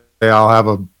say, hey, "I'll have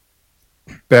a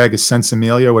bag of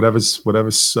Sensimilia,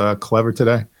 whatever's clever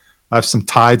today. I have some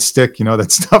Tide stick,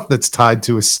 that stuff that's tied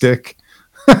to a stick.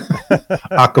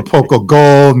 Acapulco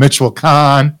Gold, Mitchell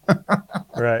Khan.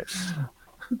 Right.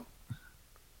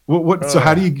 So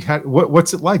how do you?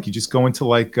 What's it like? You just go into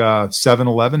like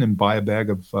 7-Eleven and buy a bag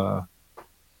of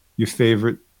your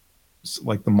favorite,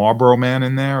 like the Marlboro Man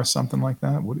in there or something like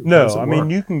that. How does No, it I work? mean,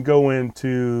 you can go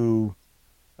into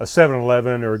a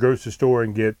 7-Eleven or a grocery store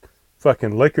and get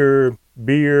fucking liquor,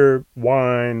 beer,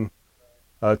 wine,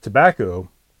 tobacco,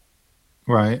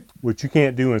 Right. which you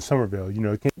can't do in Somerville.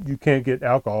 You can't get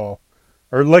alcohol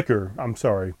or liquor, I'm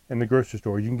sorry, in the grocery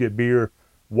store. You can get beer,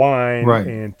 wine, Right.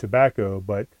 and tobacco,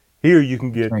 but here you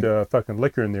can get Drink. fucking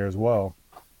liquor in there as well.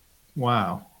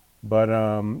 Wow. But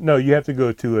no, you have to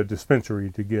go to a dispensary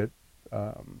to get,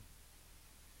 um,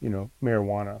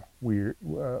 marijuana,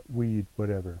 weed,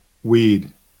 whatever.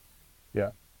 Weed.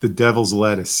 Yeah. The devil's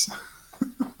lettuce.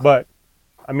 But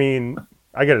I mean,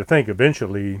 I got to think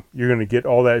eventually you're going to get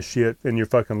all that shit in your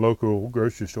fucking local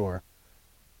grocery store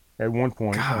at one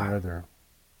point or God, another.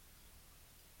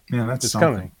 man, that's It's something.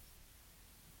 coming.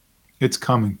 It's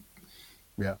coming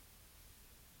Yeah.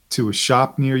 to a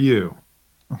shop near you.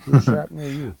 To a shop near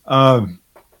you.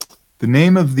 The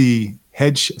name of the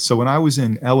so when I was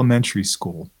in elementary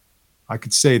school, I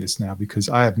could say this now because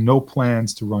I have no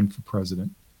plans to run for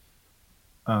president.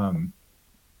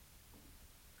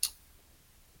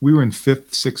 We were in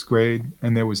 5th, 6th grade,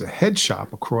 and there was a head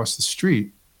shop across the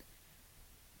street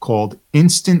called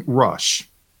Instant Rush.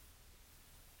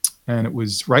 And it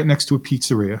was right next to a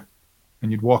pizzeria.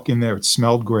 And you'd walk in there, it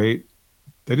smelled great.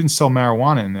 They didn't sell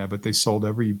marijuana in there, but they sold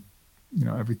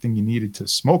everything you needed to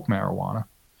smoke marijuana.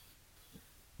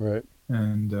 Right.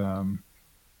 And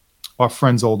our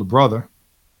friend's older brother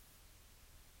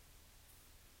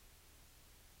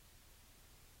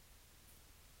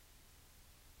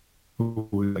who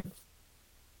was like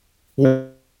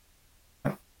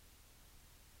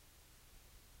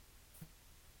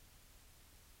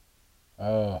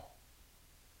Oh,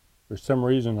 for some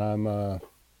reason I'm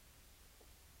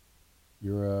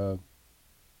you're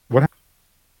what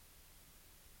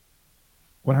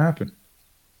what happened?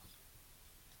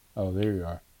 oh, there you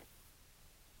are.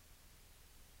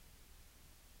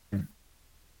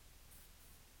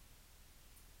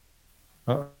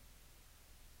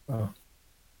 Uh,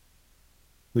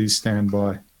 please stand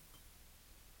by.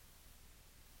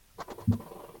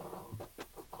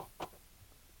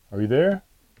 Are you there?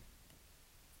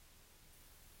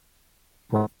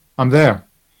 I'm there.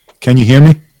 Can you hear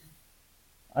me?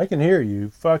 I can hear you.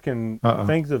 Fucking Uh-oh.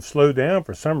 things have slowed down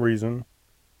for some reason.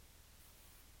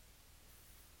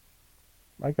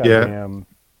 My Yeah, goddamn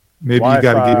maybe you got to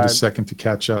give it a Wi-Fi, second to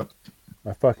catch up.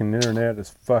 my fucking internet is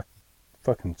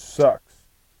fucking sucks.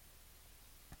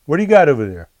 What do you got over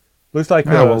there? Looks like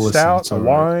Yeah, a well, listen, stout, it's a all right.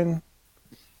 wine. What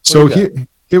do So you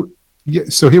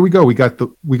got? here we go.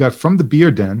 We got from the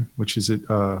Beer Den, which is at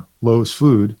Lowe's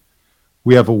Food.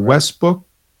 We have a Right. Westbrook.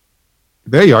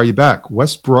 There you are. You're back.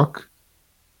 Westbrook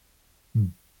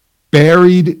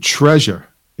Buried Treasure.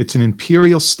 It's an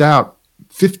imperial stout,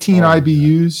 15 Oh my god.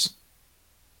 IBUs,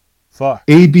 Fuck.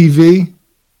 ABV.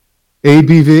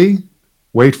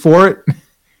 Wait for it.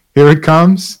 Here it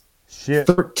comes. Shit.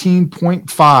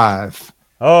 13.5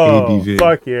 Oh, ABV.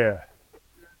 fuck yeah.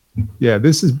 Yeah,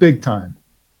 this is big time.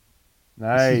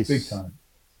 This is big Nice. time.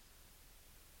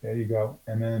 There you go.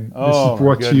 And then Oh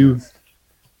my goodness.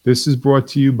 this is brought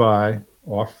to you by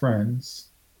our friends,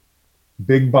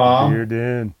 Big The Bob, beer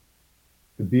den.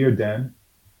 the Beer Den.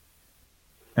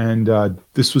 And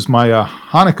this was my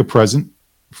Hanukkah present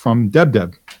from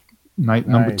Deb, night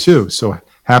number Nice. 2. So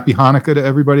happy Hanukkah to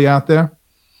everybody out there.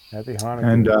 Happy Hanukkah.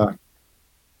 And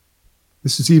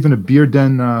this is even a Beer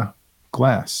Den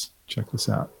glass. Check this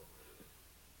out.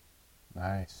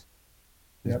 Nice.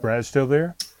 Is Yep. Brad still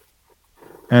there?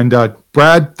 And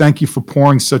Brad, thank you for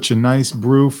pouring such a nice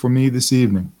brew for me this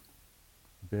evening.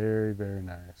 Very, very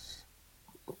nice.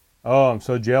 Oh, I'm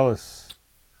so jealous.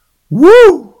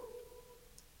 Woo!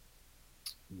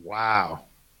 Wow.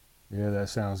 Yeah, that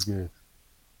sounds good.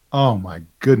 Oh my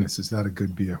goodness, is that a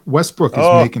good beer? Westbrook is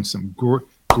Oh, making some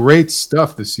great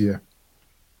stuff this year.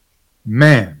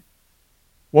 Man,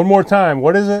 one more time.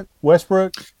 What is it?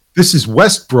 Westbrook? this is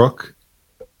Westbrook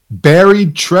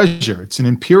Buried Treasure. It's an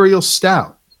imperial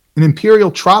stout, an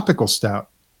imperial tropical stout.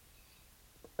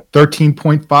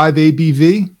 13.5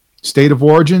 ABV. state of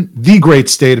origin, the great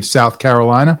state of South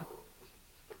Carolina.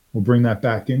 We'll bring that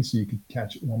back in so you can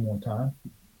catch it one more time.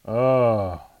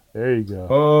 Oh, there you go.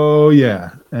 Oh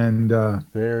yeah, and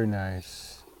Very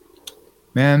nice.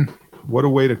 man, what a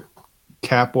way to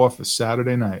cap off a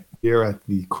Saturday night here at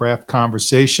the Craft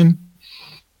Conversation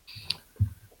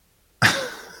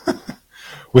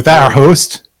with our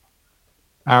host,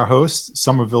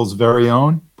 Somerville's very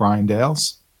own Brian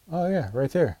Dales. Oh yeah,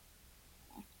 right there.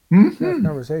 Craft Mm-hmm.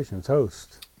 Conversations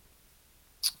host.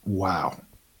 Wow,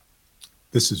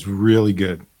 this is really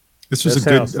good. This was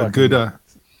That sounds a good. That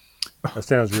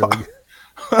sounds really good.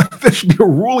 There should be a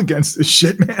rule against this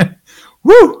shit, man.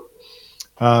 Woo!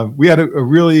 We had a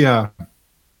really. I'm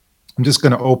just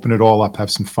going to open it all up,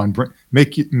 have some fun,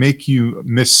 make you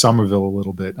miss Somerville a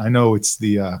little bit. I know it's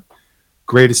the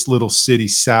greatest little city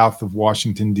south of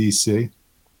Washington D.C.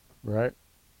 Right.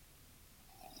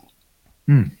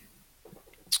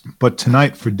 But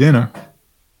tonight for dinner,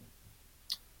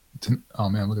 oh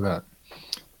man, look at that!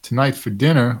 Tonight for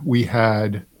dinner we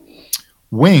had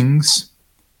wings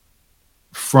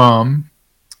from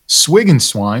Swig and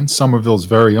Swine, Somerville's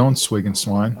very own Swig and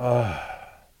Swine.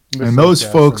 And those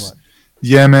folks, so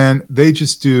yeah, man, they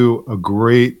just do a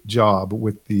great job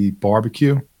with the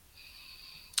barbecue.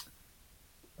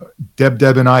 Deb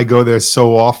and I go there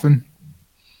so often.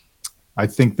 I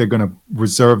think they're going to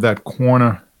reserve that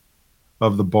corner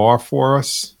of the bar for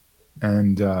us.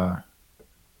 And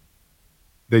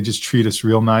they just treat us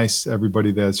real nice.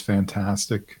 Everybody there is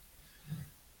fantastic.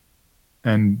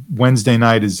 And Wednesday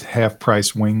night is half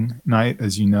price wing night,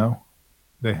 as you know.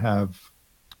 They have.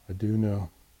 I do know.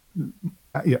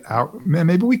 Yeah, man,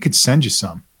 maybe we could send you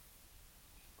some.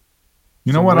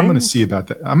 You know Some what? wings? I'm going to see about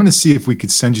that. I'm going to see if we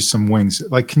could send you some wings.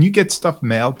 Like, can you get stuff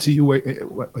mailed to you?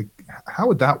 Like, how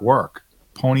would that work?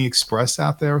 Pony Express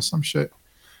out there or some shit?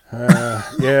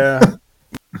 Yeah,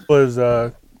 it was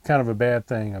kind of a bad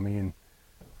thing. I mean,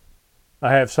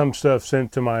 I have some stuff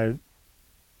sent to my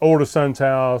oldest son's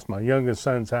house, my youngest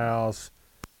son's house.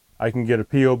 I can get a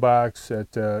P.O. box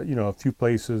at a few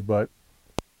places, but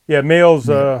yeah, mail's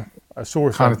a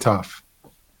sore Kind of subject. tough.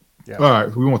 Yeah. All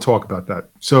right, we won't talk about that.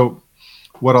 So,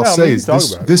 what I'll No, say we is can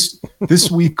talk about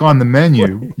this week on the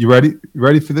menu. You ready? You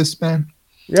ready for this, man?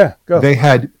 Yeah, go. They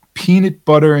had peanut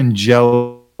butter and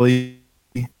jelly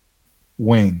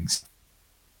wings.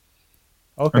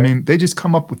 Okay. I mean, they just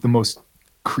come up with the most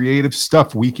creative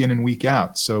stuff week in and week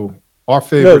out. So our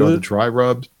favorite are the dry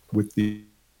rubs with the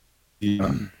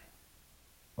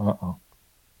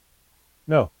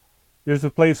No, there's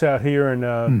a place out here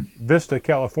in Vista,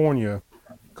 California,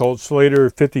 called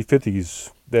Slater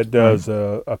 50/50s that does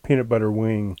a peanut butter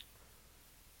wing,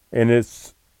 and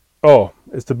it's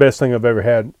the best thing I've ever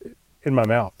had in my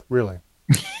mouth. Really.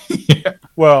 Yeah.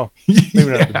 Well, maybe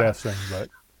not the best thing, but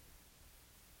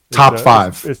top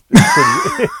five. It's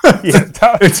pretty. Yeah,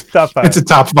 top five. It's a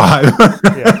top five.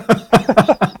 Yeah.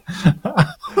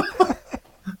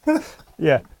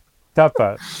 Yeah, top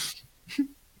five.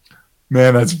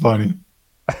 Man, that's funny.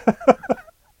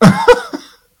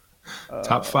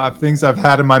 Top five things I've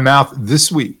had in my mouth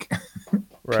this week.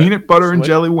 Right. Peanut butter and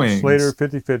jelly wings. Slater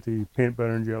 50/50 peanut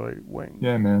butter and jelly wings.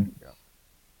 Yeah, man. Yeah.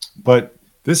 But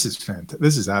this is fantastic.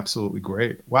 This is absolutely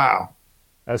great. Wow.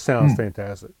 That sounds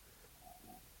fantastic.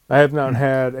 I have not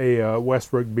had a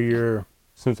Westbrook beer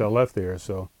since I left there,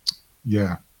 so.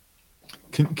 Yeah.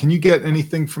 Can you get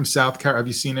anything from South Carolina? Have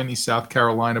you seen any South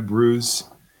Carolina brews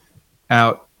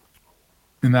out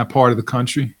in that part of the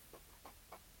country?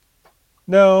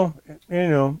 No,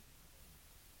 I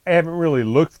haven't really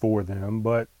looked for them,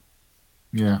 but.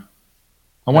 Yeah.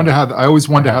 I always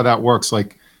wonder how that works.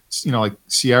 Like, like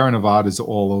Sierra Nevada is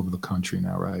all over the country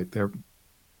now, right? They're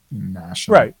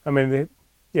national. Right. I mean, they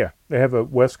have a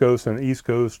West Coast and East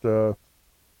Coast.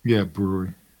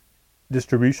 Brewery.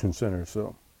 Distribution center,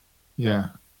 so. Yeah.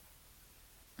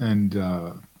 And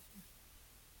I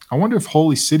wonder if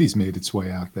Holy City's made its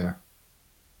way out there.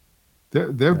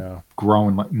 They're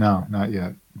growing like no, not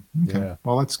yet. Okay. Yeah.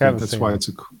 Well, that's good. That's why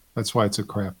it's a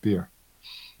craft beer.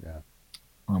 Yeah.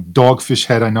 Dogfish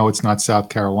Head, I know it's not South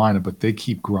Carolina, but they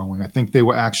keep growing. I think they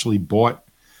were actually bought.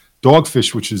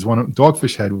 Dogfish,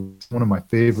 Dogfish Head was one of my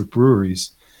favorite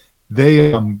breweries.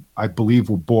 They, I believe,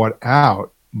 were bought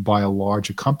out by a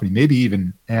larger company, maybe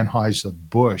even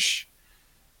Anheuser-Busch.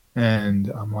 And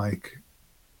I'm like,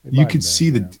 you could see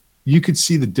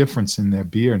the difference in their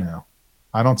beer now.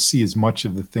 I don't see as much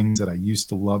of the things that I used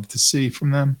to love to see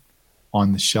from them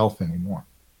on the shelf anymore.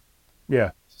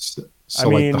 Yeah. So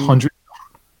like the 100.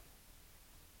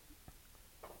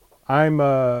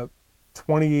 I'm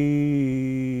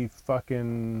 20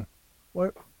 fucking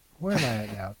where am I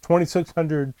at now?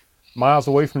 2600 miles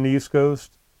away from the East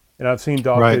Coast, and I've seen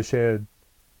Right. Dogfish Head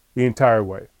the entire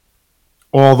way.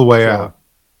 All the way So out.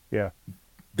 yeah,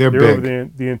 They're they're over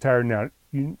big. the entire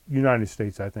United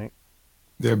States, I think.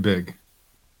 They're big.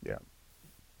 Yeah,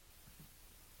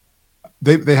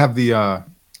 They have the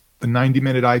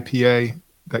 90-minute IPA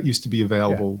that used to be yeah,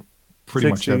 available pretty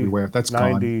much 60, everywhere. That's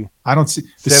gone. 90, I don't see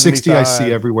the 60 I see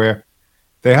 75, everywhere.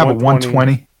 They have a 120.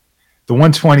 120. The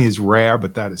 120 is rare,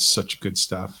 but that is such good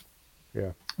stuff.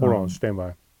 Yeah, hold on, Um, stand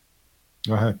by.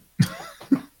 Go ahead.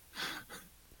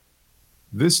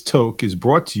 This toke is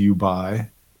brought to you by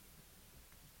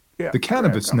Yeah, the we're having a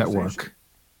Cannabis conversation. Network.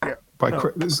 Yeah, By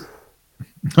no, this,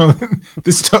 no,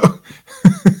 this toke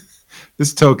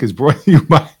this toke is brought to you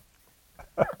by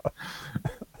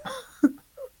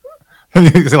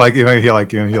like you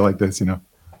like this, Who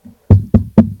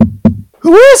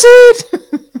is it?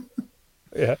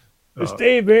 yeah, it's Uh,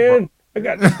 Dave, bro- man. I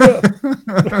got the stuff.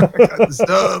 I got the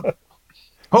stuff.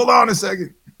 Hold on a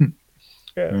second.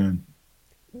 Yeah, Man.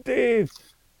 Dave,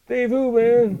 Dave, who,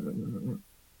 man?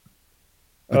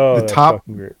 The Oh, that's top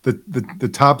fucking great. the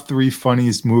top three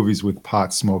funniest movies with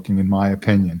pot smoking, in my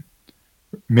opinion.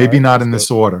 All Maybe right, not let's in go.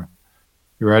 this order.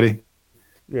 You ready?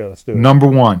 Yeah, let's do it. Number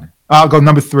one. I'll go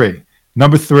number three.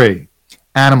 Number three,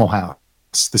 Animal House.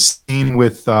 The scene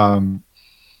with Kiefer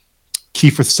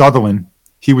Sutherland.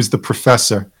 He was the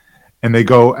professor, and they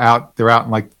go out. They're out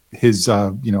in like his,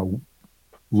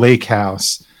 lake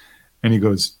house, and he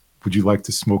goes, "Would you like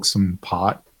to smoke some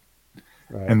pot?"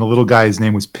 Right. And the little guy, his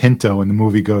name was Pinto, and the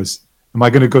movie goes, "Am I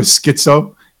going to go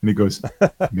schizo?" And he goes,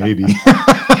 "Maybe."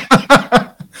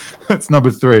 That's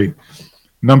number three.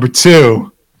 Number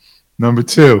two,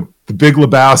 The Big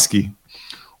Lebowski,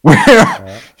 where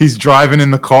Right. he's driving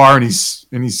in the car and he's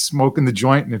smoking the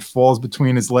joint and it falls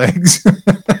between his legs.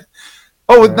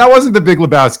 Oh, Right. that wasn't The Big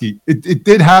Lebowski. It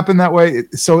did happen that way.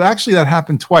 So actually, that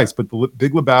happened twice. But the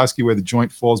Big Lebowski, where the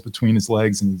joint falls between his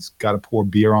legs and he's got to pour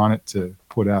beer on it to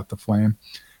put out the flame.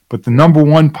 But the number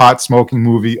one pot smoking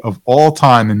movie of all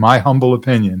time, in my humble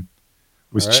opinion,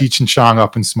 was All right. Cheech and Chong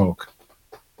Up in Smoke.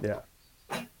 Yeah.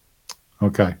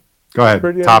 Okay, go ahead.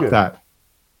 Pretty Top good. that.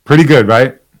 Pretty good,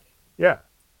 right? Yeah.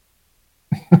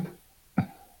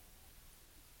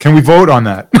 Can we vote on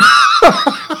that?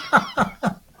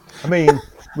 I mean,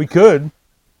 we could,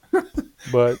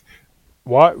 but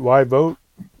why vote?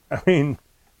 I mean,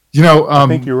 I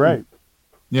think you're right.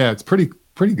 Yeah, it's pretty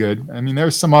good. I mean,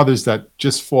 there's some others that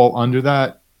just fall under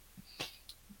that,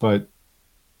 but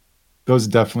those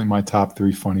are definitely my top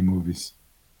three funny movies.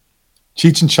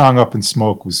 Cheech and Chong Up in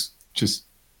Smoke was just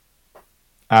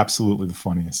absolutely the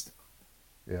funniest.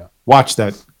 Yeah. Watch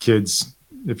that, kids.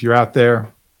 If you're out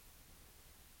there,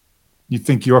 you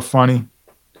think you're funny,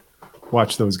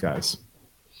 watch those guys.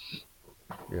 Yeah.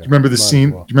 Do you remember the Might as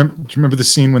scene? well. Do you remember the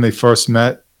scene when they first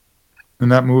met in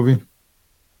that movie?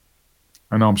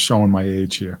 I know I'm showing my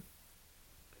age here.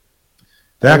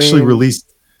 They I actually mean,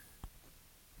 released.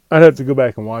 I'd have to go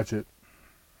back and watch it.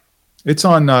 It's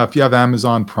on if you have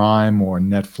Amazon Prime or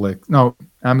Netflix. No,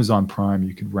 Amazon Prime.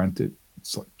 You could rent it.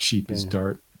 It's like cheap as Yeah.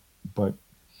 dirt. But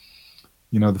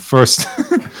the first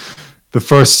the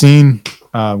first scene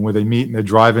where they meet and they're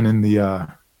driving in the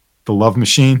Love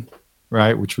Machine,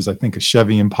 right? Which was, I think, a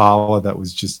Chevy Impala that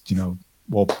was just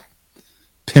well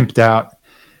pimped out,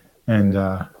 and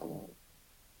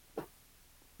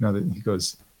he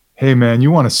goes, "Hey man,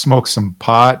 you want to smoke some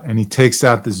pot?" And he takes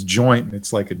out this joint, and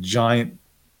it's like a giant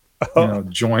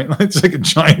joint. It's like a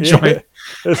giant Yeah. joint.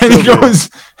 That's And so he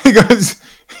good. goes,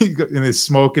 and they're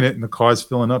smoking it, and the car's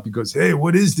filling up. He goes, "Hey,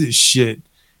 what is this shit?"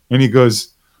 And he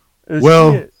goes, It's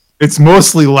 "Well, shit. it's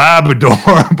mostly Labrador,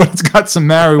 but it's got some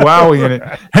marijuana in it."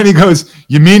 Right. And he goes,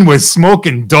 "You mean we're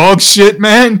smoking dog shit,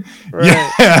 man?" Right.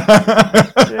 Yeah.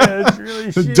 Yeah, it's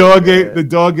really The shit. dog man. ate the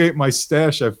dog ate my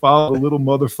stash. I followed the little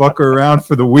motherfucker around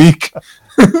for the week.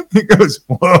 He goes,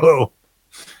 "Whoa."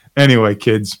 Anyway,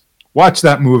 kids, watch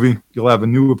that movie. You'll have a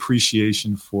new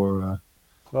appreciation for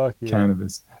Fuck yeah.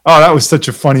 cannabis. Oh, that was such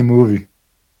a funny movie.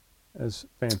 That's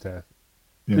fantastic.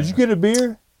 Yeah. Did you get a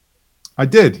beer? I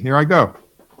did. Here I go.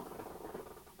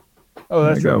 Oh,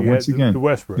 There that's I go. right. You Once had again, the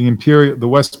Westbrook. the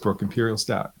Westbrook Imperial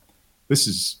Stout. This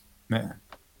is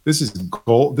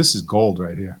gold. This is gold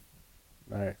right here.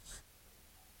 Nice.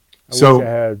 I So- wish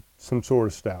I had some sort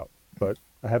of stout, but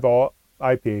I have all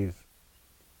IPAs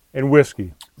and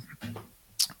whiskey.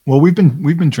 Well, we've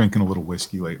been drinking a little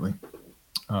whiskey lately.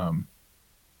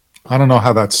 I don't know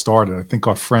how that started. I think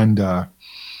our friend. I'll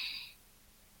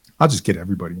just get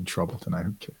everybody in trouble tonight.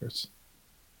 Who cares?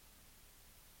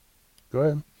 Go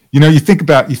ahead. You think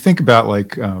about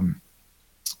like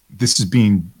this is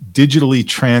being digitally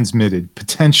transmitted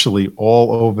potentially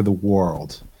all over the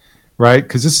world, right?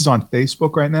 Because this is on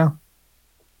Facebook right now.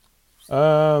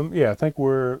 Yeah, I think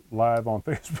we're live on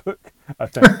Facebook. I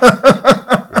think.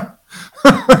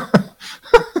 Yeah.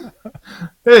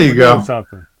 There you We're doing go.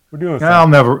 something. We're doing I'll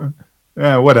something. never.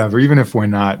 Yeah, whatever. Even if we're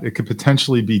not, it could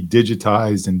potentially be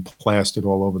digitized and plastered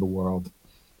all over the world.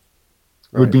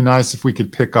 It would Right. be nice if we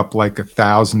could pick up like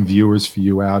 1,000 viewers for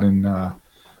you out in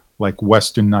like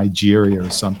Western Nigeria or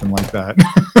something like that.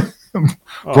 Oh,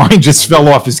 Brian just fell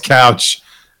off his couch.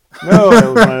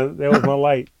 no, that was my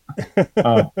light.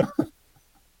 Uh,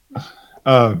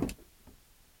 uh,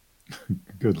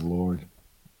 good Lord.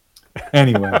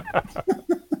 Anyway.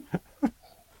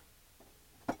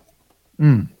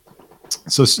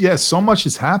 So, yeah, so much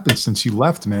has happened since you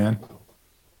left, man.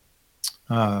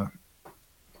 Man,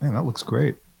 that looks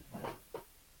great.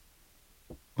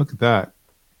 Look at that.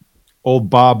 Old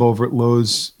Bob over at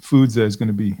Lowe's Foods there is going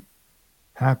to be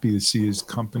happy to see his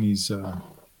company's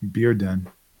beer den.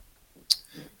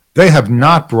 They have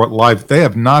not brought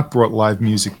live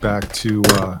music back to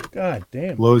God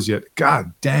damn. Lowe's yet.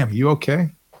 God damn, you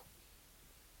okay?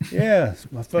 Yeah, it's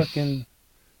my fucking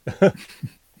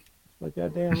my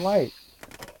goddamn light.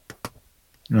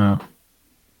 No.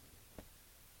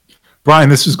 Brian,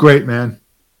 this was great, man.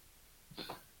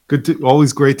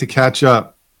 Always great to catch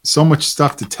up. So much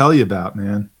stuff to tell you about,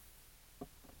 man.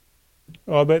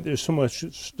 Oh, I bet there's so much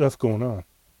stuff going on.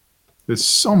 There's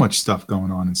so much stuff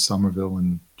going on in Somerville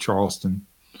and Charleston.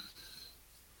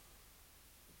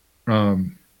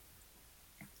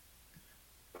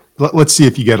 Let's see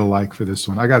if you get a like for this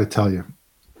one. I got to tell you,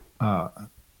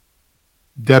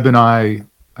 Deb and I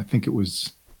think it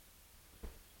was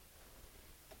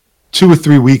 2 or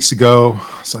 3 weeks ago.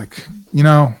 It's like,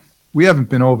 we haven't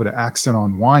been over to Accent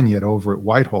on Wine yet over at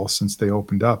Whitehall since they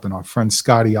opened up. And our friend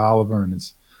Scotty Oliver and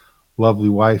his lovely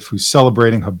wife, who's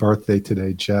celebrating her birthday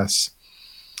today, Jess.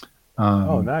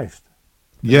 Oh, nice.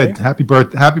 Yeah, Okay. happy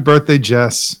birthday,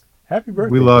 Jess. Happy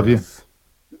birthday. We love Jess.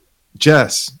 you.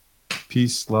 Jess,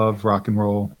 peace, love, rock and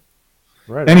roll.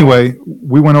 Right. Anyway,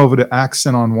 we went over to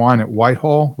Accent on Wine at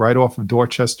Whitehall, right off of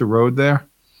Dorchester Road there,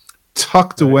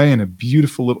 tucked away in a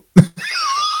beautiful little...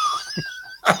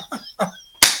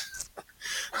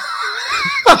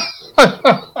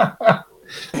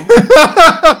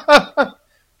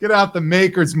 Get out the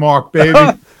maker's mark, baby.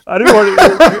 I didn't want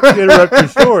to interrupt your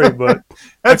story, but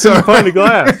That's I couldn't all find a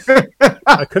right. glass.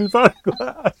 I couldn't find a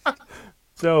glass.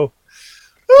 So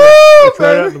it's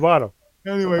right out at the bottom.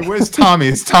 Anyway, where's Tommy?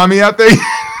 Is Tommy out there?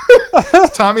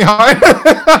 Is Tommy high?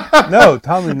 No,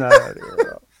 Tommy's not out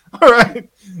here. All right.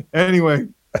 Anyway,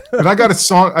 and I got a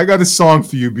song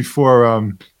for you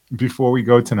before we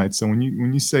go tonight. So when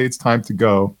you say it's time to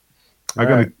go, I'm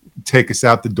going to take us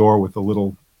out the door with a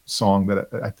little song that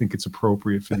I think it's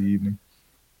appropriate for the evening.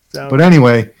 But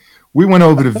anyway, we went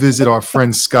over to visit our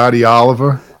friend Scotty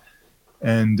Oliver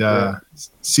and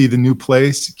see the new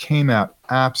place. It came out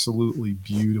absolutely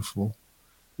beautiful.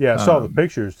 Yeah, I saw the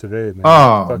pictures today, man.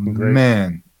 Oh, fucking great.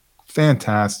 Man.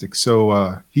 Fantastic.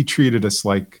 So he treated us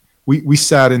like we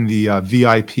sat in the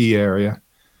VIP area,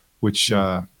 which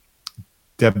Deb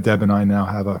and I now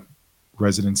have a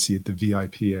residency at the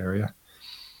VIP area.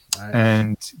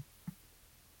 Nice.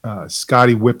 And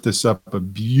Scotty whipped us up a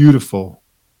beautiful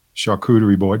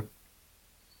charcuterie board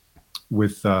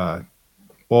with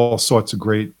all sorts of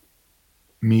great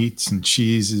meats and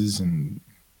cheeses and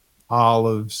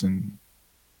olives. And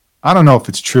I don't know if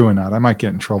it's true or not. I might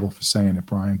get in trouble for saying it,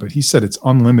 Brian, but he said it's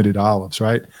unlimited olives,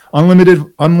 right?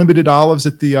 Unlimited olives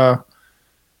at the at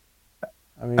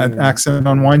Accent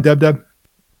on Wine, Deb?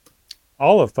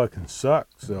 Olive fucking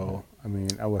sucks, so I mean,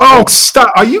 I would. Oh,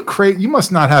 stop! Are you crazy? You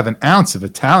must not have an ounce of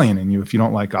Italian in you if you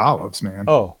don't like olives, man.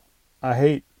 Oh,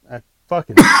 I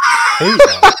fucking hate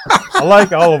olives. I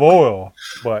like olive oil,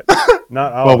 but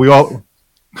not olives. Well, we all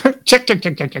check.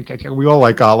 We all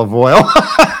like olive oil.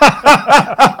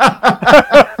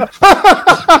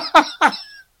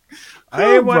 I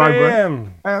am what I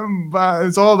am.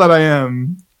 It's all that I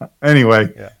am.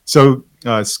 Anyway, Yeah. So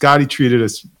Scotty treated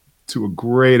us to a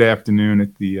great afternoon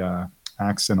at the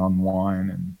Accent on Wine,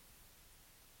 and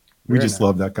we Very just nice.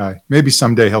 love that guy. Maybe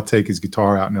someday he'll take his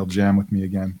guitar out and he'll jam with me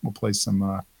again. We'll play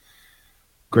some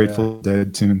Grateful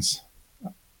Dead tunes.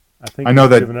 I think I know he's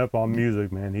that- given up on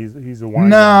music, man. He's a wine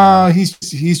No, guy.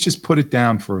 he's just put it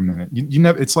down for a minute. You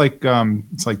never. It's like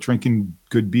drinking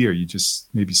good beer. You just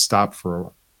maybe stop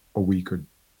for a week or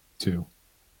two.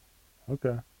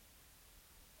 Okay.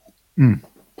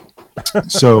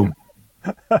 So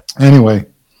anyway,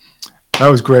 that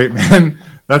was great, man.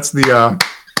 That's the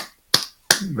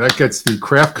that gets the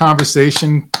craft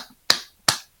conversation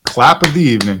clap of the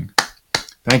evening.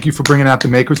 Thank you for bringing out the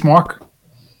Maker's Mark.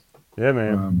 Yeah,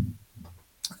 man.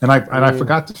 I mean,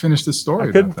 forgot to finish the I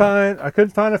story couldn't about that. find I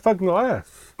couldn't find a fucking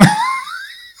glass.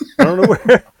 I don't know where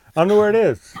I don't know where it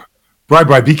is.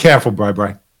 Bri, be careful, Bri.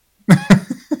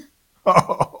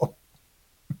 Oh,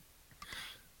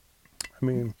 I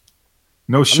mean,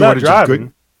 no I'm not shortage of good.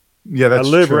 driving. Yeah, I that's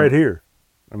live right true. here.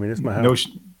 I mean, it's my No, house.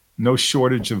 no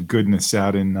shortage of goodness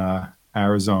out in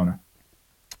Arizona.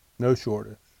 No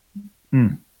shortage.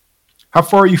 Mm. How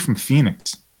far are you from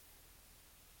Phoenix?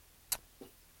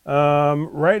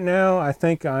 Right now, I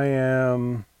think I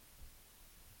am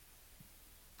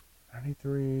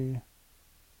 93,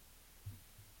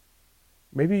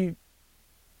 maybe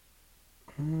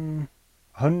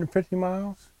 150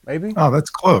 miles, maybe. Oh, that's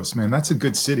close, man. That's a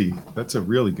good city. That's a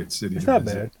really good city It's to not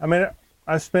visit. bad. I mean,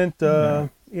 I spent, Yeah,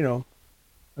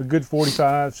 a good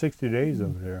 45, 60 days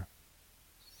over there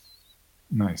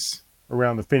nice.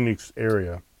 around the Phoenix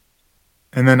area.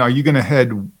 And then, are you going to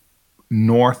head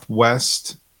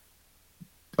northwest?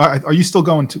 Are you still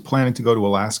going to planning to go to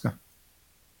Alaska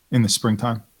in the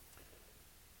springtime?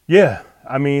 Yeah.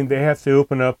 I mean, they have to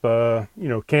open up,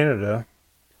 Canada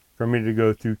for me to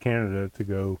go through Canada to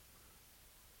go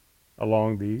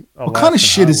along the What kind of Alaskan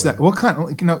shit is that? highway. What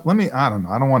kind of, let me, I don't know.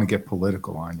 I don't want to get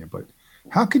political on you, but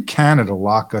how could Canada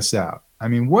lock us out? I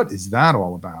mean, what is that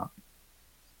all about?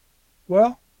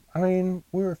 Well, I mean,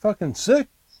 we were fucking sick.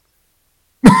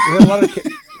 We had a lot of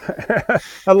had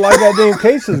a lot of goddamn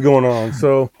cases going on,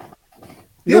 so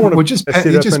you Yeah, don't but want we're to just, mess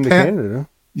it up into Canada.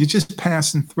 you're just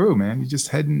passing through, man.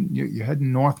 You're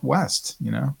heading northwest,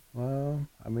 Well,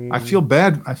 I I mean, feel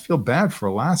bad. I feel bad for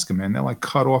Alaska, man. They're like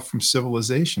cut off from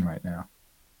civilization right now.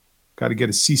 Got to get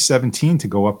a C-17 to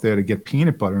go up there to get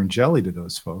peanut butter and jelly to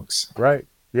those folks. right?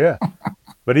 Yeah,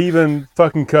 but even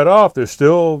fucking cut off, they're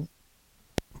still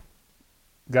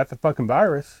got the fucking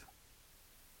virus.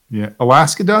 Yeah,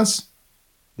 Alaska does.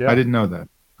 I Yeah, didn't know that.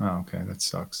 Oh, okay, that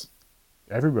sucks.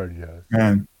 everybody does.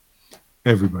 Man,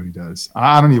 everybody does.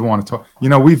 I don't even want to talk.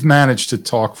 We've managed to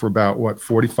talk for about what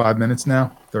 45 minutes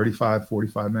now. 35,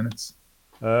 45 minutes.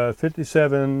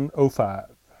 5705.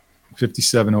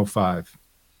 57:05.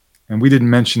 And we didn't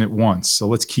mention it once, so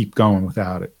let's keep going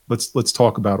without it. Let's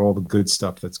talk about all the good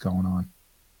stuff that's going on.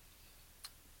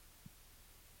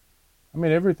 I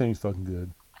mean, everything's fucking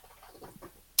good.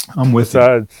 I'm with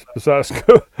you. Besides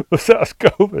besides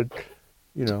COVID,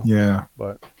 you know. Yeah,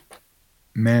 But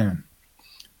man.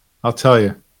 I'll tell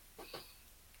you,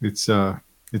 it's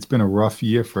been a rough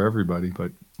year for everybody.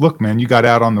 But look, man, you got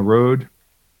out on the road.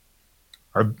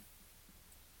 Our,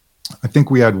 I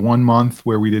think we had 1 month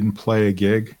where we didn't play a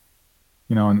gig.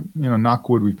 And knock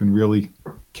wood, we've been really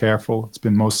careful. It's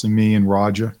been mostly me and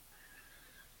Roger.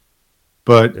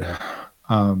 But yeah,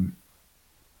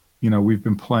 we've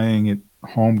been playing it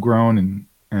homegrown,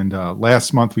 and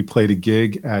last month we played a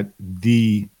gig at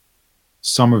the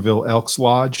Somerville Elks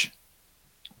Lodge,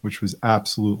 which was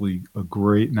absolutely a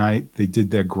great night. They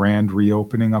did their grand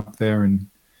reopening up there, and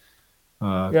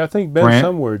yeah. I think Ben Brant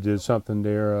somewhere did something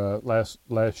there last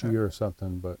year or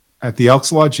something. But at the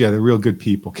Elks Lodge. Yeah, they're real good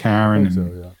people. I Karen think so.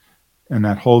 and Yeah. and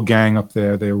that whole gang up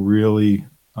there, they're really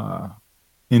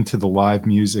into the live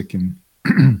music, and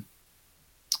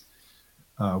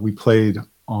we played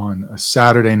on a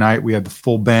Saturday night. We had the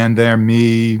full band there: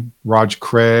 me, Roger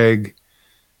Craig,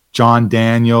 John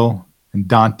Daniel, and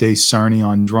Dante Cerny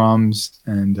on drums,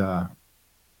 and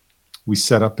we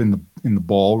set up in the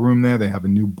ballroom there. They have a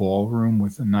new ballroom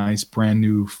with a nice brand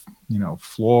new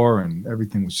floor, and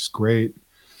everything was just great.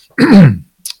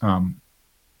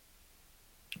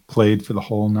 Played for the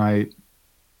whole night.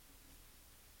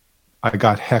 I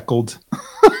got heckled.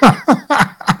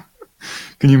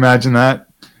 Can you imagine that?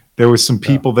 There were some Yeah.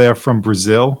 people there from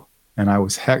Brazil, and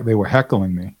they were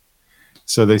heckling me.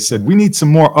 So they said, Yeah. we need some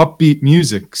more upbeat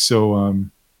music. So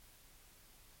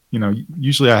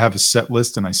usually I have a set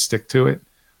list and I stick to it,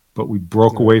 but we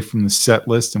broke Yeah. away from the set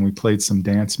list and we played some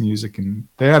dance music, and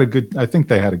I think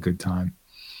they had a good time.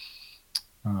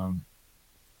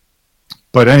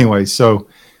 But anyway, so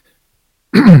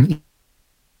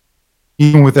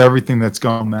even with everything that's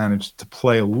going, managed to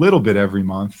play a little bit every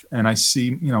month, and I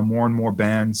see more and more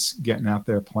bands getting out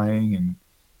there playing, and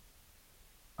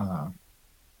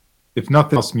if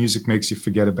nothing else, music makes you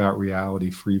forget about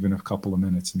reality for even a couple of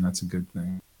minutes, and that's a good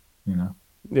thing.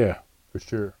 Yeah, for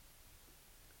sure.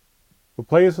 Well,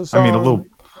 play us a I mean, song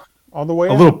on the way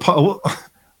a out. little,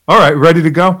 all right, ready to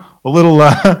go. A little,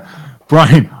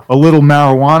 Brian, a little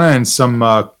marijuana and some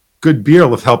good beer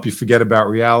will help you forget about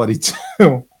reality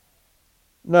too.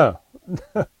 No,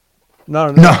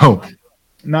 not at all. No,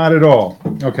 not at all.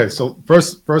 Okay, so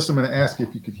first, I'm going to ask you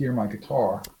if you could hear my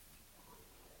guitar.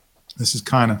 This is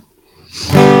kind of.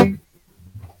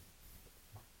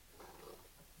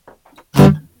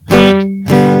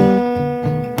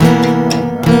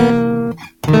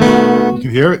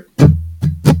 you hear it?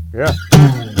 Yeah.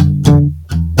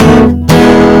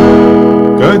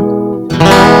 Good?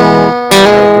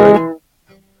 Good.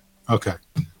 Okay.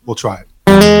 We'll try it.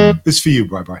 This is for you,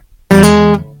 bye-bye.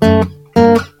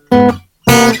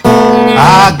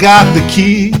 I got the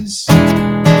keys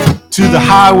to the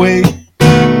highway,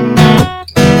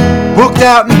 booked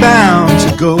out and bound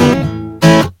to go.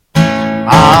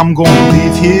 I'm gonna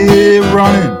leave here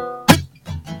running,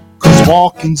 'cause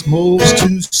walking's most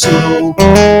too slow.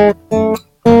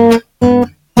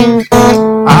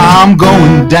 I'm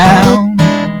going down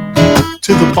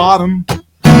to the bottom,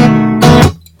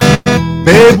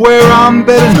 babe, where I'm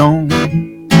better known.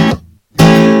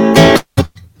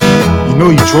 You know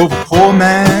you drove a poor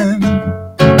man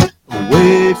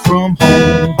away from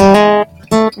home.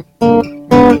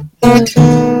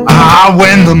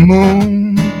 When the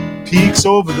moon peeks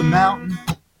over the mountain,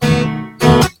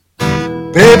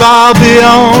 babe, I'll be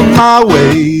on my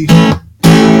way.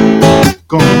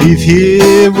 Gonna leave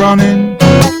here running,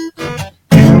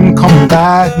 ain't coming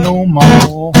back no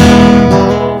more.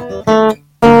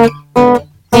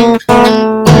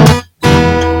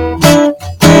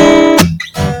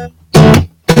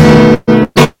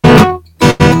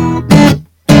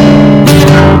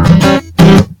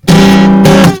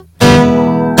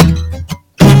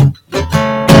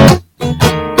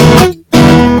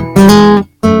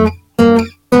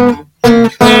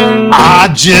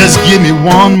 Just give me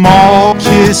one more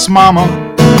kiss, mama,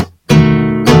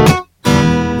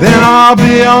 then I'll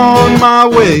be on my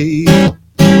way.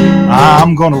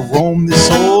 I'm gonna roam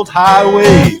this old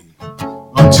highway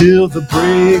until the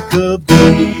break of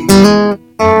day.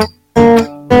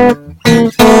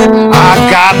 I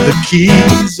got the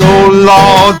keys, oh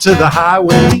Lord, to the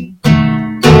highway.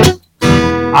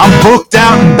 I'm booked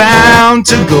out and bound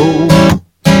to go.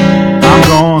 I'm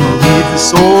gonna leave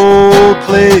this old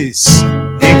place,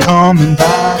 ain't coming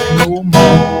back no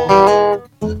more.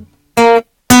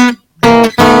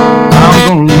 I'm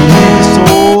gonna leave this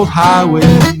old highway,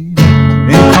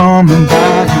 ain't coming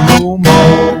back no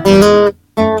more.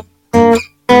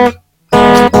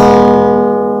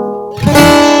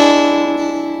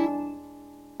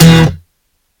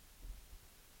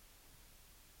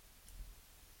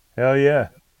 Hell yeah.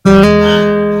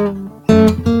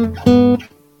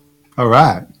 All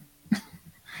right.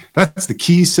 That's the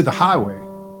keys to the highway.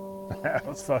 That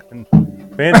was fucking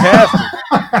fantastic.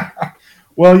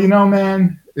 Well, you know,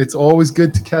 man, it's always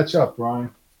good to catch up,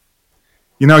 Brian.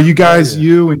 You know, you guys,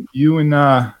 you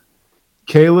and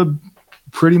Caleb,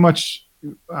 pretty much.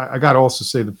 I got to also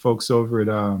say the folks over at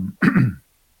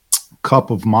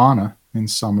Cup of Mana in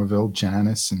Somerville,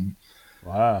 Janice, and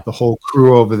wow, the whole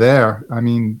crew over there. I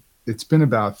mean, it's been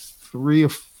about 3 or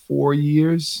 4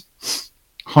 years,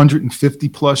 150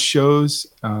 plus shows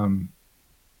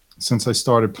since I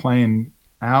started playing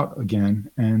out again,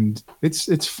 and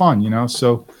it's fun, you know.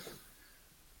 So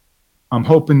I'm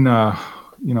hoping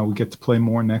you know, we get to play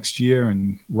more next year,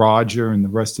 and Roger and the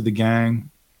rest of the gang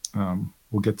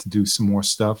we'll get to do some more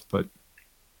stuff. But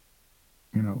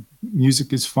you know,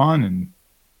 music is fun, and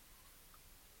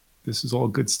this is all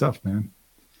good stuff, man.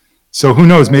 So who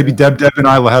knows? Maybe Deb and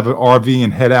I will have an RV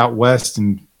and head out west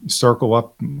and circle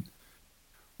up.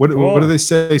 What do they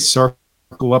say?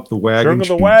 Circle up the wagons.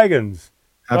 Circle the wagons.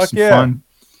 Have Fuck some yeah. fun.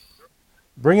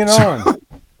 Bring it on.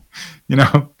 You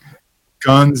know,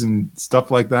 guns and stuff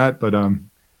like that. But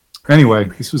anyway,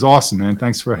 this was awesome, man.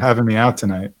 Thanks for having me out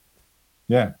tonight.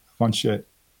 Yeah, fun shit.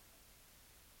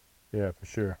 Yeah, for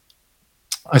sure.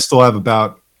 I still have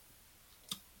about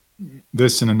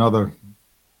this and another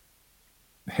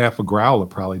half a growler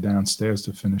probably downstairs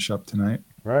to finish up tonight.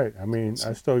 Right. I mean,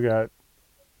 I still got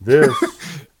this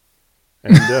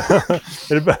and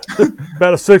about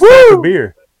a 6-pack of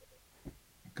beer.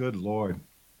 Good Lord,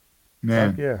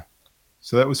 man. Fuck yeah.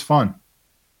 So that was fun.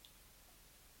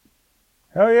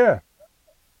 Hell yeah.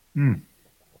 All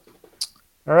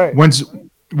right.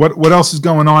 What else is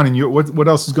going on in you? What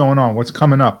else is going on? What's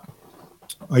coming up?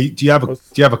 Do you have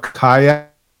a kayak?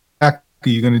 Are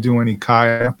you going to do any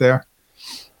kayak out there?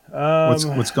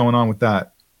 What's going on with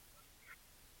that?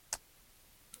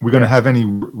 We're going to have any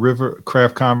river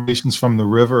craft conversations from the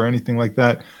river or anything like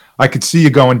that? I could see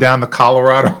you going down the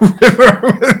Colorado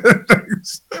River.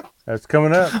 That's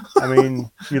coming up. I mean,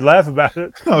 you laugh about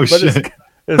it. Oh, but shit.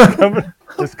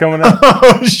 It's coming up.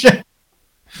 Oh, shit.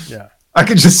 Yeah. I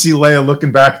could just see Leia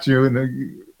looking back at you and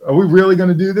are we really going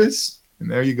to do this? And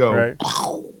there you go. Right.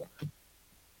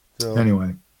 So,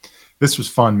 anyway, this was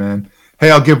fun, man. Hey,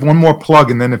 I'll give one more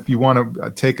plug, and then if you want to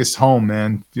take us home,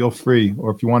 man, feel free. Or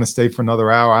if you want to stay for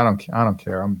another hour, I don't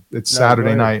care. It's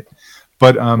Saturday night,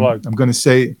 but I'm going to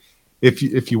say,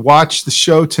 if you watch the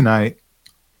show tonight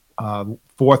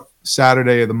Fourth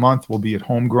Saturday of the month, we'll be at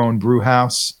Homegrown Brew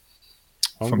House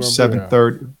from Homegrown brew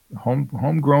house. 7:30.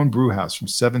 Homegrown Brew House from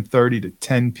 7:30 to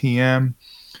 10 p.m.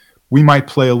 We might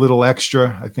play a little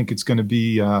extra. I think it's going to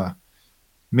be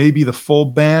maybe the full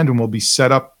band, and we'll be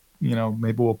set up.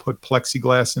 Maybe we'll put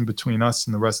plexiglass in between us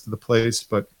and the rest of the place,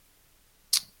 but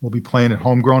we'll be playing at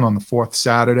Homegrown on the fourth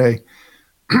Saturday.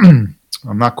 I'm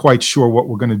not quite sure what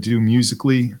we're going to do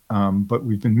musically, but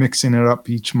we've been mixing it up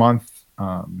each month.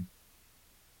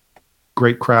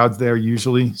 Great crowds there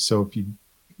usually. So if you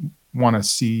want to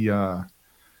see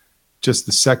just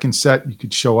the second set, you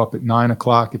could show up at 9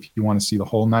 o'clock. If you want to see the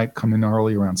whole night, come in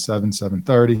early around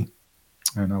 7:30.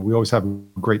 And we always have a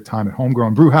great time at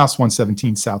Homegrown Brew House,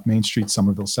 117 South Main Street,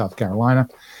 Somerville, South Carolina.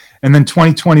 And then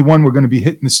 2021, we're going to be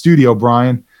hitting the studio,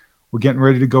 Brian. We're getting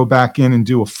ready to go back in and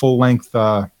do a full-length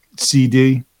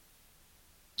CD.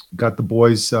 Got the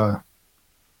boys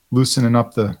loosening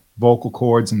up the vocal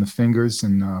cords and the fingers,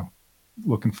 and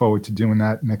looking forward to doing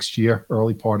that next year,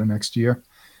 early part of next year.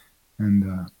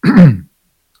 And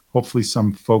hopefully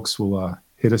some folks will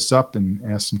hit us up and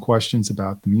ask some questions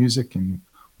about the music, and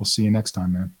we'll see you next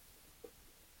time, man.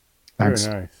 Thanks.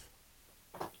 Very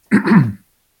nice.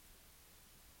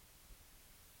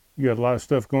 You got a lot of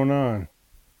stuff going on.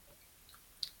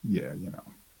 Yeah,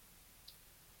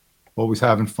 always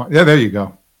having fun. Yeah, there you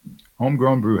go.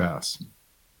 Homegrown Brew House.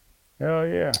 Hell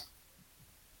yeah.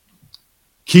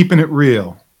 Keeping it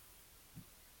real.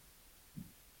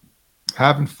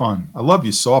 Having fun. I love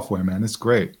your software, man. It's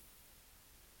great.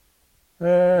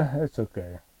 It's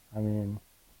okay. I mean,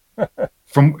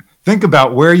 Think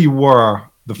about where you were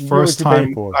the you first get what you pay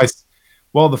time for.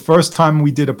 the first time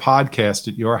we did a podcast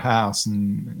at your house,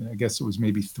 and I guess it was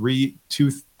maybe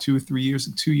 2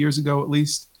 years ago at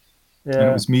least. Yeah. And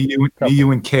it was me,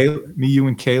 you and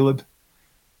Caleb.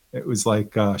 It was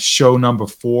like show number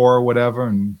 4 or whatever,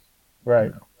 and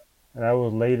right. And I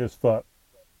was late as fuck.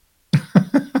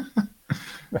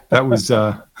 that was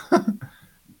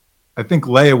I think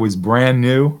Leia was brand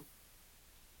new.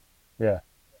 Yeah.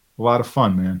 A lot of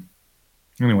fun, man.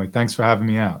 Anyway, thanks for having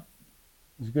me out.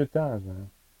 It's good times, man.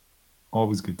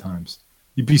 Always good times.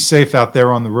 You be safe out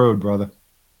there on the road, brother.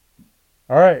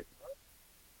 All right.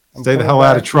 Stay the hell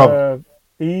out of trouble.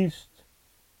 East,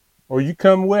 or you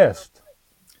come west.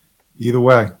 Either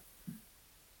way.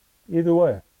 Either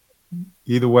way.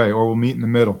 Either way, or we'll meet in the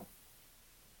middle.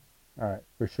 All right,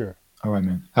 for sure. All right,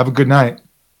 man. Have a good night.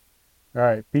 All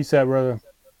right. Peace out, brother.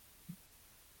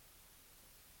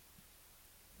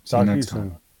 See you next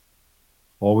time.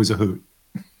 Always a hoot.